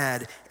that I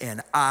had,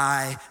 and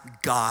I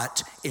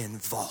got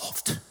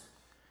involved.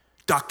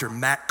 Dr.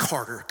 Matt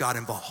Carter got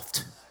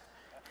involved.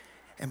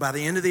 And by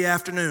the end of the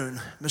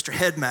afternoon, Mr.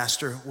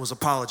 Headmaster was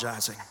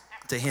apologizing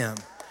to him,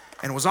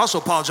 and was also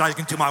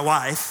apologizing to my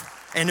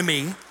wife and to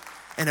me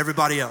and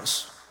everybody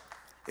else.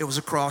 It was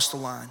across the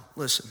line.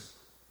 Listen,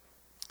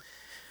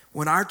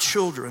 when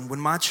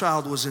my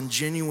child was in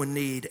genuine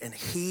need and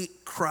he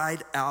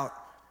cried out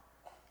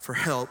for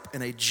help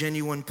in a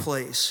genuine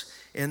place,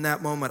 in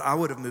that moment, I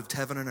would have moved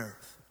heaven and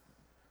earth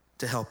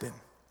to help him.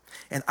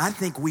 And I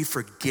think we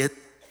forget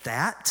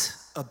that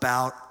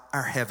about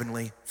our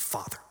Heavenly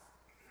Father.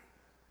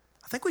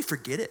 I think we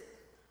forget it.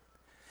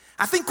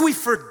 I think we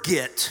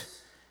forget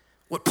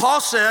what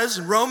Paul says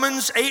in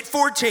Romans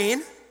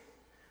 8:14,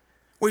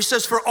 where he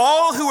says, for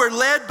all who are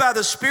led by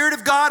the Spirit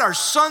of God are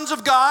sons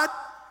of God.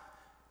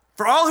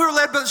 For all who are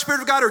led by the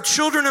Spirit of God are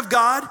children of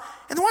God.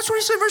 And then watch what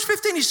he said in verse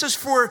 15. He says,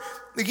 for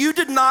you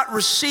did not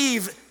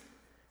receive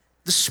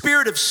the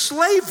spirit of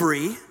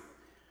slavery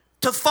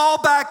to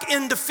fall back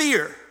into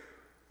fear.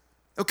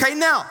 Okay,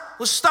 now,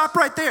 let's stop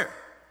right there.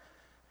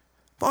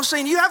 Paul's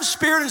saying you have a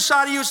spirit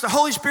inside of you. It's the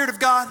Holy Spirit of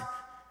God.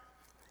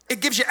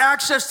 It gives you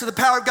access to the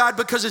power of God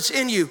because it's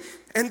in you.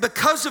 And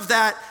because of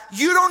that,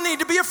 you don't need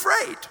to be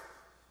afraid.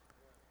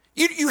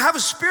 You have a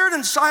spirit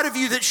inside of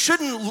you that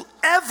shouldn't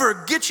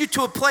ever get you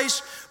to a place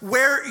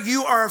where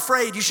you are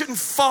afraid. You shouldn't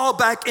fall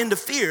back into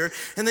fear.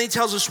 And then he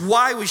tells us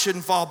why we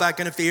shouldn't fall back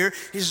into fear.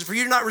 He says, for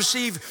you do not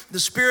receive the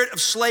spirit of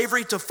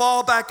slavery to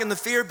fall back into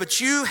fear, but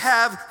you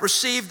have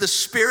received the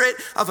spirit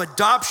of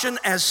adoption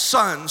as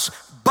sons,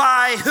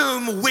 by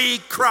whom we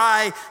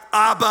cry,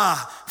 Abba,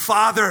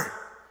 Father.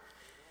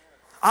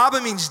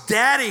 Abba means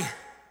daddy.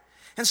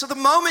 And so the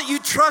moment you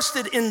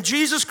trusted in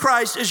Jesus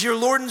Christ as your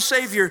Lord and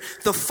Savior,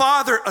 the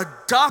Father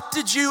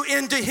adopted you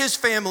into his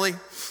family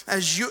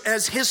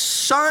as his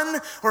son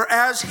or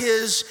as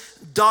his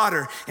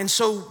daughter. And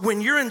so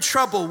when you're in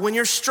trouble, when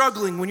you're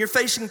struggling, when you're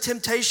facing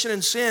temptation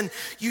and sin,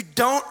 you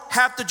don't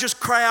have to just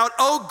cry out,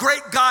 oh,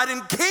 great God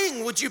and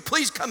King, would you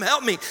please come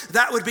help me?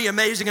 That would be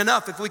amazing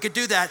enough if we could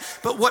do that.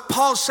 But what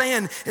Paul's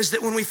saying is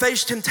that when we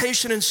face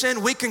temptation and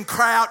sin, we can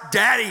cry out,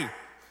 Daddy,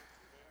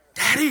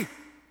 Daddy,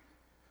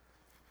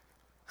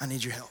 I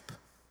need your help.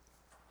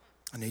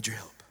 I need your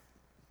help.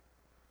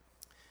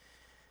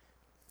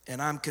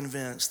 And I'm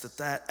convinced that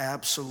that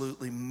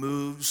absolutely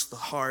moves the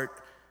heart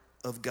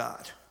of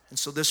God. And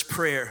so this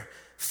prayer,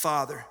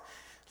 Father,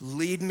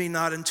 lead me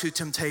not into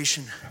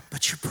temptation,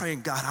 but you're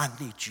praying, God, I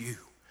need you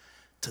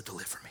to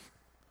deliver me.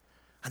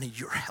 I need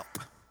your help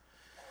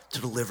to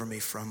deliver me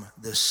from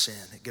this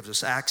sin. It gives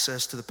us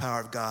access to the power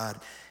of God.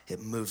 It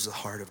moves the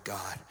heart of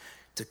God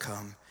to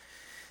come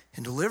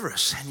and deliver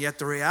us. And yet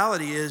the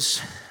reality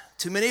is,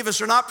 too many of us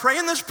are not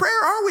praying this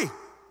prayer, are we?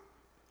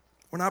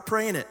 We're not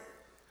praying it.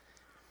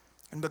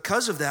 And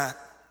because of that,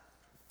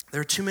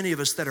 there are too many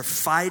of us that are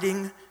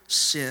fighting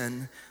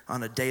sin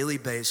on a daily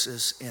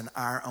basis in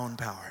our own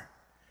power.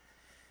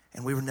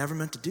 And we were never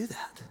meant to do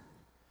that.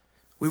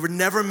 We were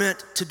never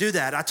meant to do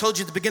that. I told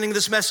you at the beginning of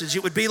this message,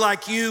 it would be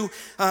like you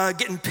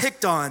getting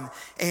picked on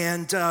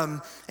and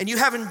you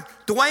having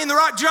Dwayne "The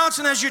Rock"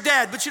 Johnson as your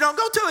dad, but you don't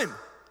go to him.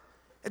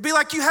 It'd be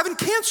like you having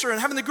cancer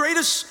and having the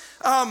greatest,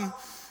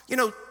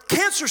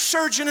 cancer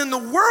surgeon in the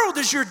world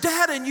as your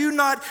dad and you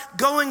not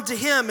going to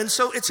him. And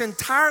so it's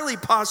entirely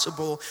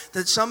possible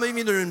that some of you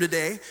in the room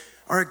today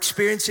are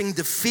experiencing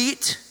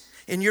defeat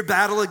in your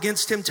battle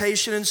against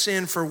temptation and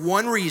sin for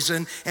one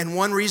reason and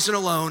one reason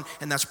alone,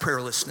 and that's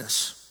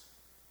prayerlessness.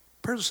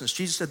 Prayerlessness.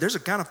 Jesus said there's a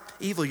kind of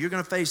evil you're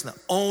going to face, and the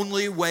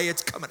only way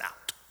it's coming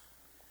out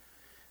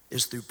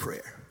is through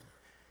prayer.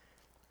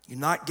 You're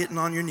not getting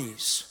on your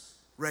knees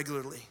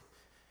regularly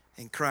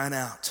and crying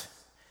out,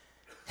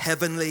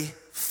 Heavenly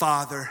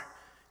Father,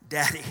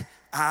 Daddy,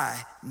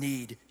 I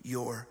need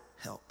your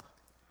help.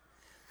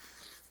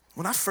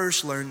 When I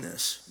first learned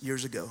this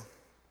years ago,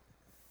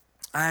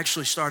 I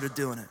actually started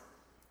doing it.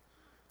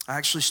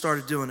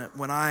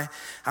 When I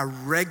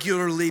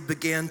regularly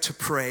began to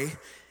pray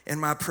in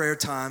my prayer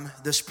time,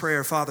 this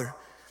prayer, Father,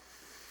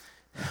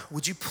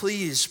 would you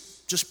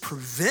please just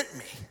prevent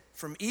me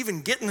from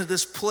even getting to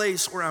this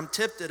place where I'm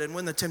tempted, and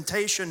when the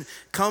temptation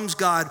comes,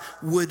 God,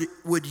 would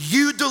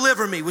you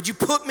deliver me? Would you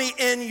put me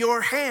in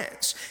your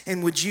hands?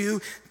 And would you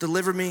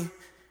deliver me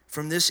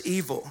from this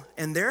evil?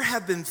 And there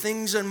have been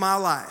things in my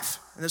life,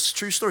 and this is a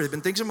true story, there have been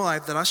things in my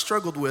life that I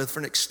struggled with for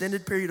an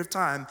extended period of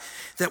time,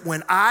 that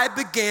when I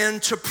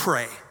began to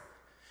pray,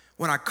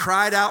 when I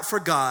cried out for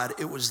God,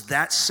 it was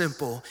that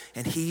simple,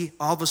 and he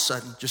all of a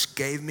sudden just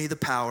gave me the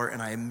power,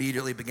 and I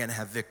immediately began to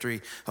have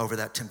victory over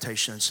that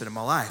temptation and sin in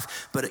my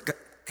life. But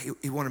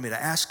he wanted me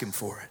to ask him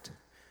for it.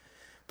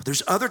 But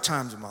there's other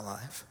times in my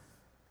life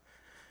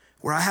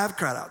where I have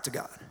cried out to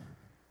God.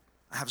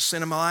 I have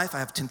sin in my life, I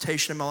have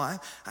temptation in my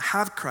life. I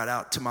have cried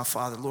out to my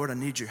Father, Lord, I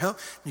need your help.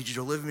 I need you to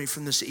deliver me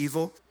from this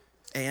evil.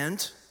 And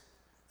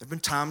there have been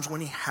times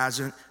when he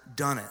hasn't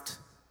done it.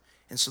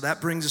 And so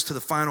that brings us to the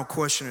final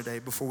question today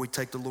before we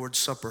take the Lord's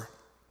Supper.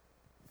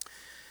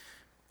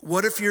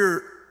 What if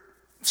you're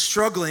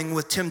struggling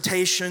with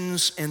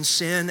temptations and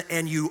sin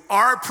and you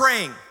are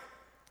praying,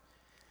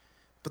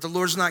 but the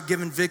Lord's not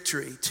giving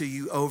victory to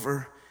you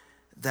over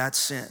that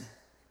sin?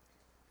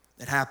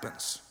 It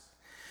happens.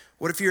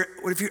 What if you're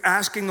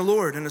asking the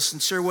Lord in a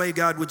sincere way,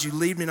 God, would you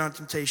lead me not into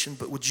temptation,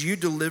 but would you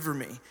deliver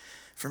me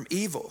from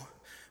evil?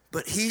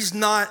 But he's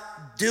not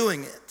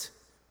doing it.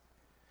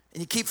 And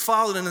you keep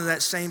falling into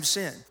that same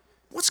sin.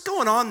 What's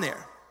going on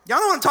there? Y'all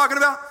know what I'm talking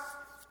about?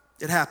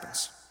 It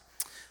happens.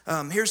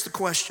 Here's the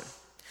question.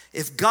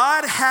 If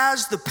God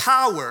has the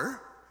power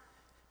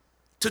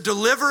to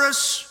deliver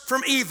us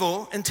from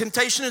evil and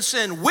temptation and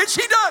sin, which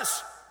he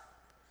does,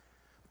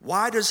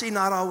 why does he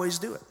not always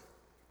do it?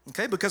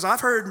 Okay, because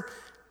I've heard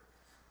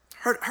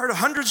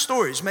 100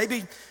 stories,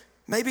 maybe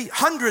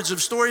hundreds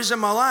of stories in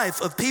my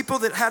life of people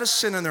that had a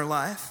sin in their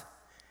life.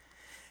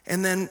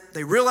 And then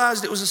they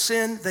realized it was a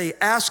sin. They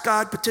asked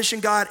God,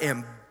 petitioned God,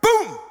 and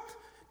boom,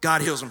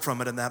 God heals them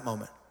from it in that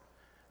moment.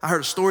 I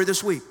heard a story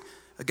this week.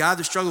 A guy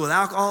that struggled with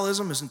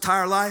alcoholism his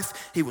entire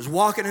life. He was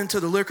walking into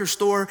the liquor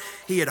store.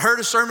 He had heard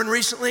a sermon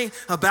recently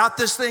about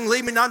this thing,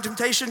 lead me not into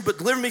temptation, but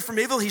deliver me from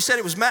evil. He said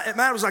it was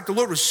like the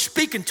Lord was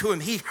speaking to him.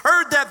 He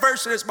heard that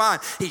verse in his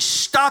mind. He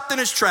stopped in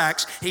his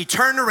tracks. He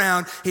turned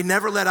around. He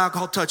never let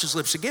alcohol touch his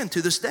lips again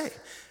to this day.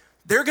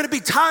 There are going to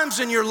be times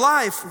in your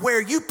life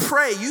where you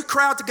pray, you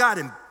cry out to God,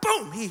 and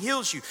boom, he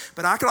heals you.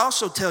 But I could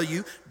also tell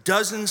you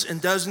dozens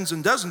and dozens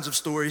and dozens of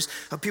stories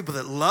of people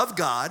that love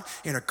God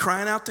and are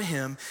crying out to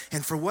him,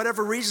 and for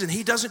whatever reason,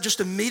 he doesn't just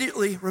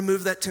immediately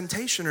remove that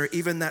temptation or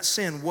even that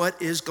sin.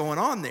 What is going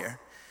on there?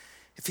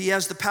 If he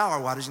has the power,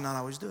 why does he not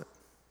always do it?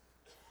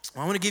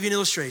 Well, I want to give you an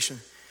illustration,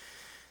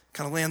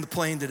 kind of land the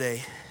plane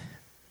today,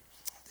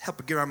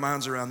 help get our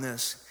minds around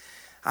this.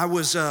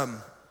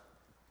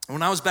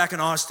 When I was back in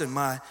Austin,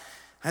 I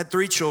had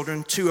 3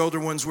 children. 2 older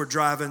ones were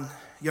driving.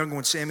 Younger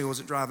one, Sammy,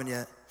 wasn't driving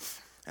yet.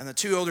 And the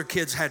 2 older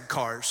kids had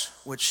cars,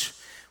 which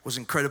was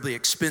incredibly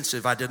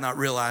expensive. I did not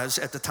realize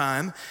at the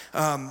time.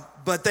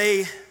 But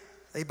they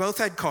both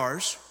had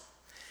cars.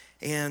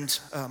 And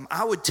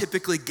I would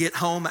typically get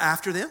home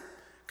after them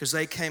because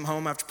they came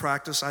home after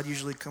practice. I'd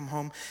usually come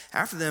home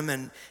after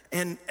them.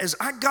 And as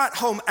I got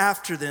home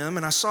after them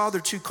and I saw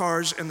their 2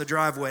 cars in the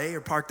driveway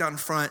or parked out in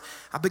front,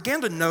 I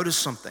began to notice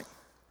something.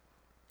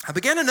 I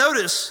began to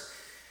notice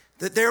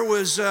that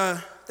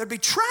there'd be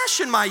trash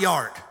in my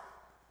yard.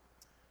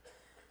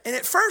 And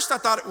at first I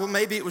thought, well,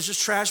 maybe it was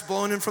just trash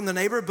blowing in from the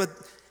neighbor, but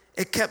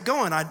it kept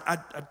going.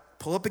 I'd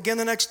pull up again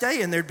the next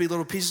day and there'd be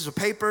little pieces of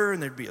paper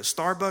and there'd be a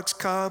Starbucks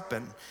cup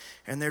and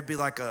there'd be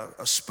like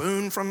a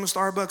spoon from a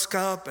Starbucks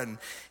cup and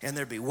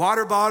there'd be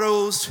water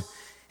bottles.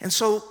 And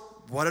so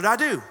what did I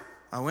do?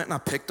 I went and I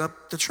picked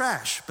up the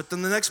trash. But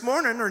then the next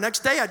morning or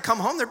next day I'd come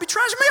home, there'd be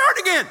trash in my yard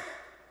again.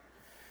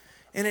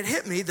 And it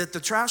hit me that the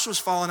trash was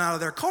falling out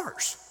of their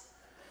cars.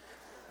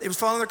 It was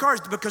falling out of their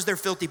cars because they're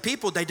filthy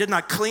people. They did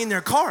not clean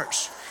their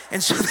cars.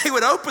 And so they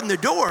would open the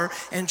door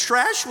and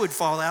trash would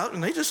fall out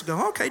and they just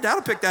go, okay, Dad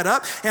will pick that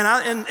up.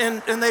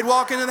 And they'd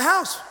walk into the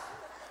house.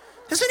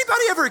 Has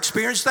anybody ever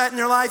experienced that in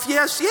their life?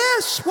 Yes.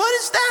 What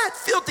is that?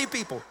 Filthy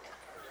people.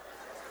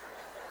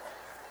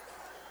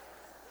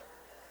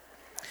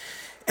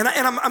 And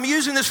I'm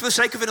using this for the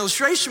sake of an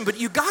illustration, but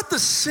you got the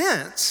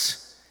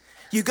sense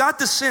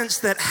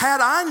that had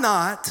I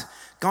not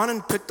gone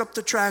and picked up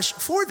the trash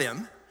for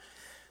them,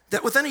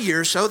 that within a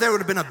year or so, there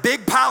would have been a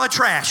big pile of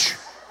trash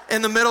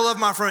in the middle of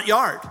my front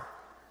yard,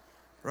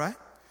 right?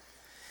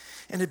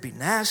 And it'd be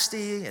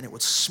nasty, and it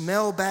would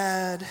smell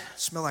bad,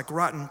 smell like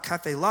rotten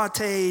cafe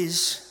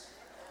lattes,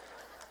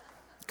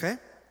 okay?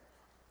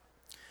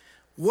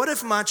 What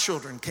if my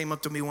children came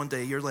up to me one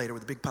day, a year later,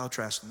 with a big pile of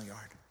trash in the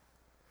yard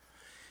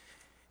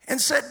and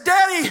said,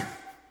 Daddy,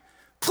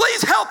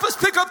 please help us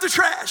pick up the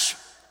trash.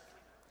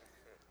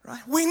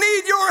 Right? We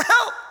need your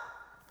help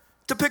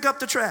to pick up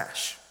the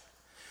trash.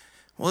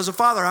 Well, as a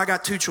father, I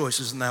got 2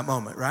 choices in that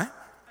moment, right?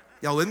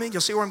 Y'all with me? Y'all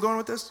see where I'm going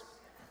with this?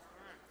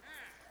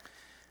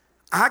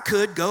 I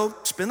could go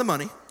spend the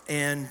money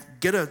and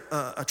get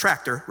a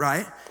tractor,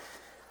 right?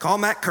 Call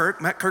Matt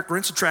Kirk. Matt Kirk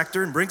rents a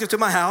tractor and brings it to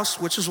my house,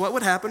 which is what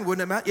would happen,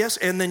 wouldn't it, Matt? Yes.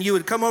 And then you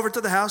would come over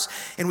to the house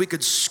and we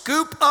could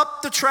scoop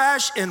up the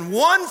trash in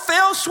one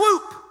fell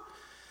swoop.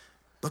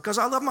 Because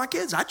I love my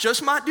kids, I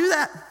just might do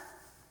that.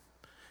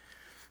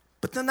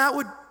 But then that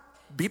would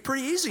be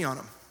pretty easy on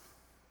them.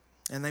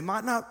 And they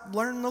might not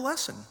learn the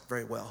lesson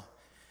very well.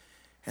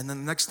 And then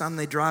the next time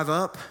they drive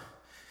up,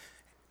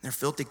 their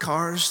filthy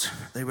cars,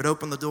 they would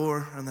open the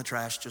door and the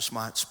trash just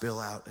might spill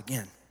out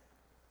again.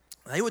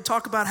 They would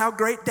talk about how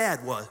great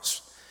Dad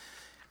was,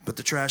 but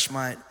the trash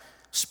might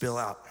spill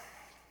out.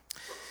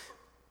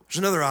 There's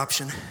another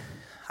option.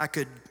 I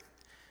could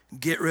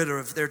get rid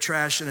of their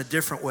trash in a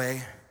different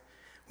way.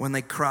 When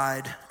they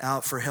cried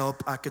out for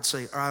help, I could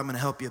say, all right, I'm going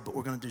to help you, but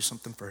we're going to do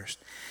something first.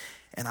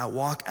 And I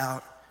walk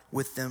out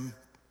with them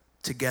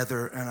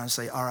together and I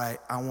say, all right,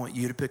 I want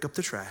you to pick up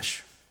the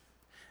trash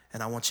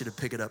and I want you to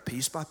pick it up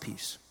piece by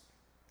piece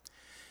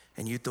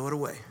and you throw it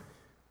away.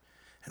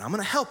 And I'm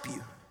going to help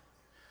you,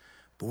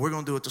 but we're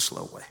going to do it the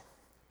slow way,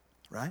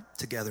 right?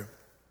 Together.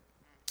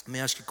 Let me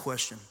ask you a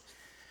question.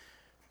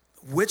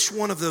 Which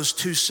one of those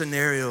 2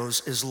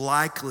 scenarios is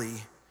likely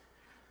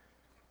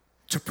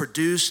to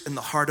produce in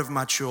the heart of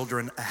my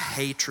children a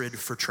hatred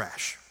for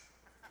trash?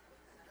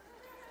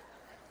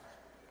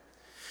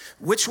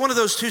 Which one of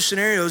those 2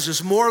 scenarios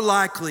is more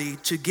likely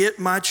to get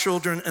my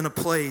children in a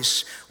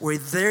place where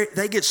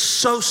they get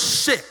so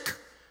sick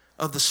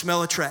of the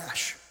smell of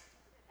trash,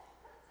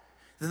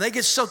 then they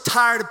get so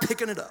tired of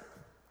picking it up,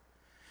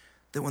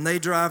 that when they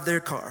drive their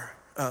car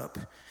up,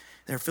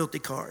 their filthy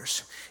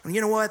cars, and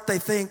you know what? They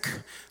think,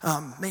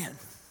 man,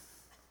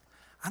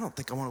 I don't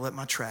think I want to let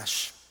my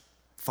trash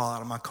fall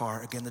out of my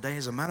car again today.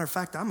 As a matter of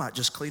fact, I might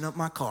just clean up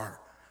my car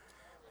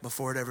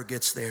before it ever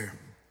gets there.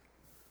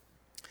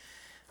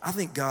 I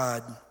think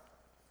God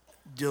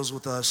deals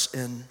with us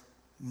in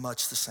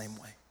much the same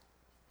way.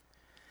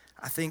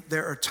 I think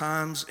there are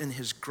times in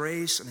his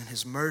grace and in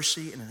his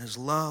mercy and in his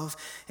love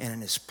and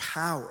in his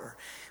power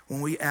When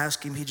we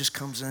ask him, he just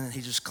comes in and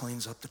he just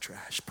cleans up the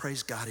trash.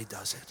 Praise God, he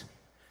does it.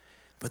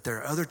 But there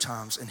are other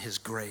times in his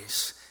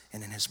grace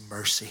and in his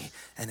mercy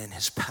and in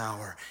his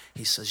power,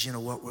 he says, you know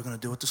what, we're gonna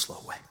do it the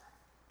slow way.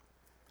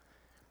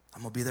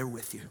 I'm gonna be there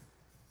with you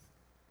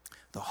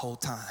the whole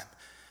time,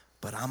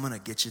 but I'm gonna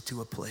get you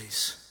to a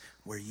place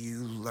where you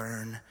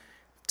learn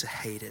to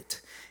hate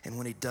it. And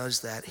when he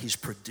does that, he's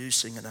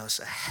producing in us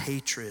a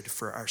hatred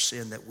for our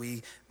sin that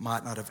we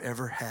might not have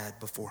ever had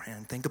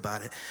beforehand. Think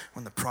about it.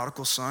 When the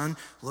prodigal son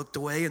looked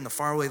away in the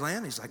faraway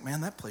land, he's like,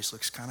 man, that place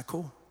looks kind of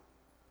cool.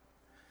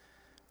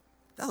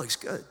 That looks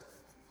good.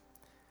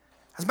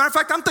 As a matter of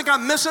fact, I'm thinking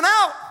I'm missing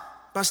out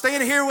by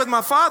staying here with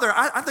my father.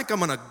 I think I'm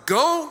gonna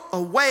go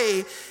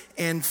away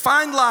and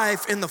find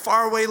life in the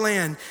faraway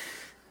land.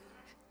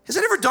 Has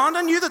it ever dawned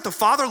on you that the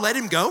father let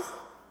him go?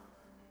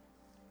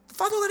 The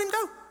father let him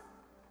go.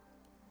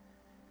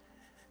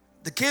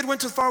 The kid went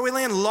to the faraway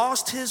land,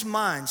 lost his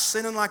mind,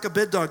 sinning like a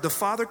bed dog. The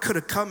father could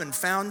have come and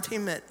found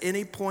him at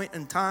any point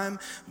in time,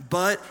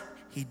 but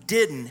he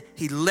didn't.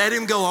 He let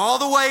him go all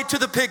the way to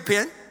the pig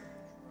pen.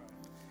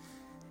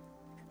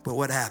 But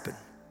what happened?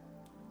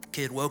 The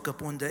kid woke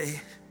up one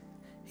day.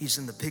 He's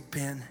in the pig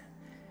pen.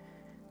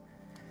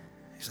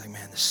 He's like,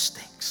 man, this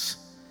stinks.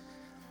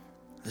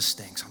 This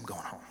stinks. I'm going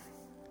home.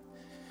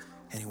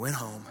 And he went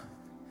home,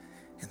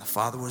 and the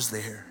father was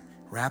there,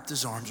 wrapped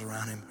his arms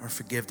around him or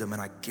forgave him.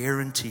 And I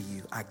guarantee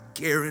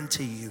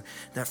you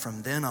that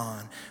from then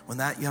on, when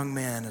that young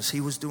man, as he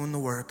was doing the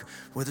work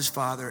with his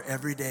father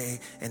every day,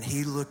 and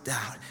he looked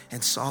out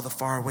and saw the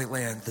faraway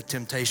land, the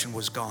temptation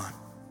was gone.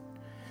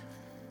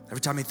 Every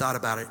time he thought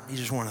about it, he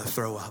just wanted to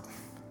throw up.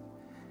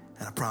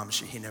 And I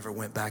promise you, he never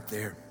went back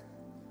there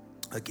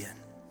again.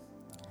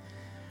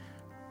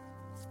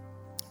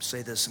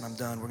 Say this and I'm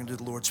done. We're gonna do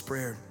the Lord's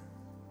Prayer.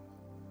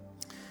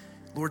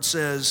 Lord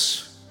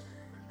says,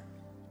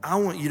 I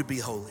want you to be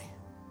holy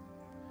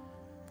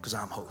because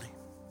I'm holy.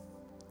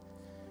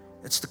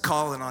 It's the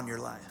calling on your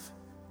life.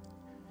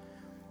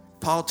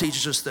 Paul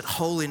teaches us that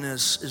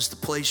holiness is the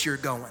place you're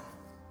going.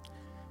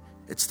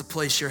 It's the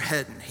place you're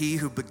heading. He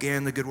who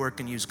began the good work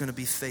in you is going to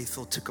be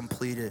faithful to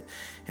complete it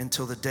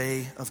until the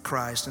day of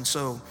Christ. And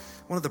so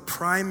one of the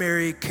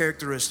primary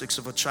characteristics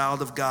of a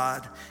child of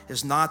God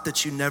is not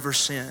that you never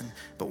sin,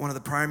 but one of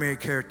the primary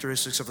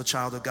characteristics of a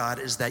child of God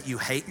is that you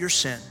hate your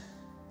sin.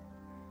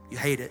 You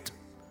hate it.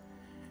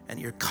 And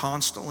you're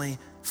constantly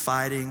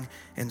fighting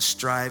and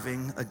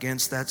striving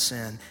against that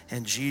sin.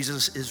 And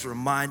Jesus is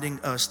reminding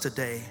us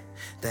today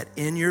that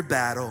in your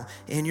battle,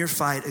 in your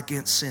fight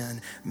against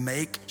sin,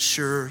 make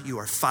sure you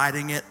are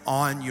fighting it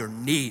on your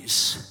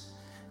knees.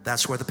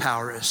 That's where the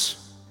power is.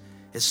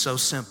 It's so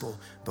simple,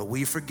 but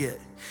we forget.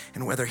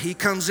 And whether he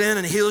comes in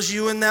and heals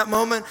you in that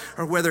moment,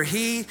 or whether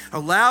he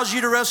allows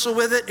you to wrestle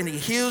with it and he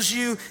heals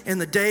you in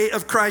the day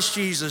of Christ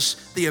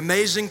Jesus, the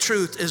amazing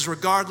truth is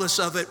regardless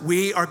of it,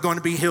 we are going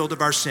to be healed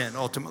of our sin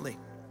ultimately.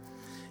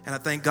 And I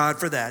thank God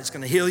for that. It's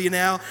going to heal you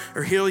now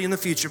or heal you in the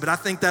future. But I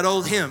think that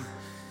old hymn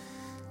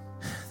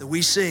that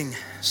we sing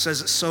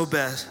says it so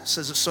best,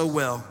 says it so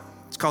well.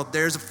 It's called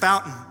There's a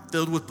Fountain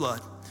Filled with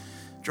Blood,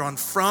 drawn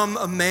from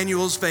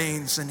Emmanuel's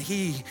veins, and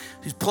he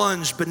who's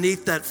plunged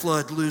beneath that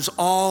flood lose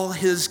all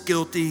his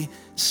guilty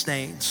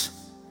stains.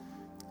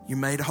 You're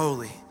made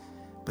holy,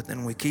 but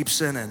then we keep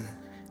sinning,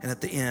 and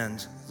at the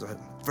end, there's a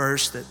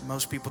verse that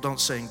most people don't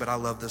sing, but I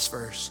love this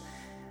verse.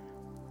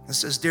 It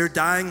says, dear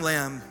dying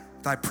lamb,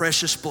 thy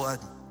precious blood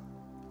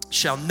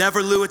shall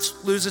never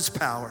lose its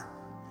power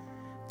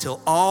till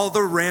all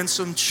the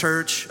ransomed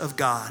church of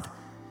God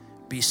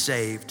be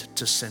saved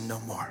to sin no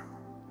more.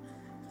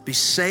 Be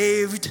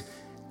saved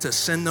to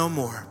sin no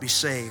more. Be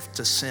saved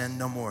to sin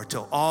no more.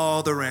 Till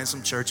all the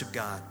ransomed church of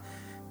God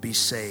be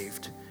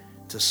saved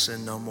to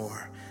sin no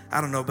more.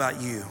 I don't know about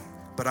you,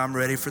 but I'm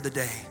ready for the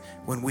day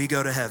when we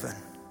go to heaven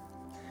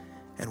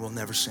and we'll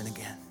never sin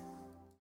again.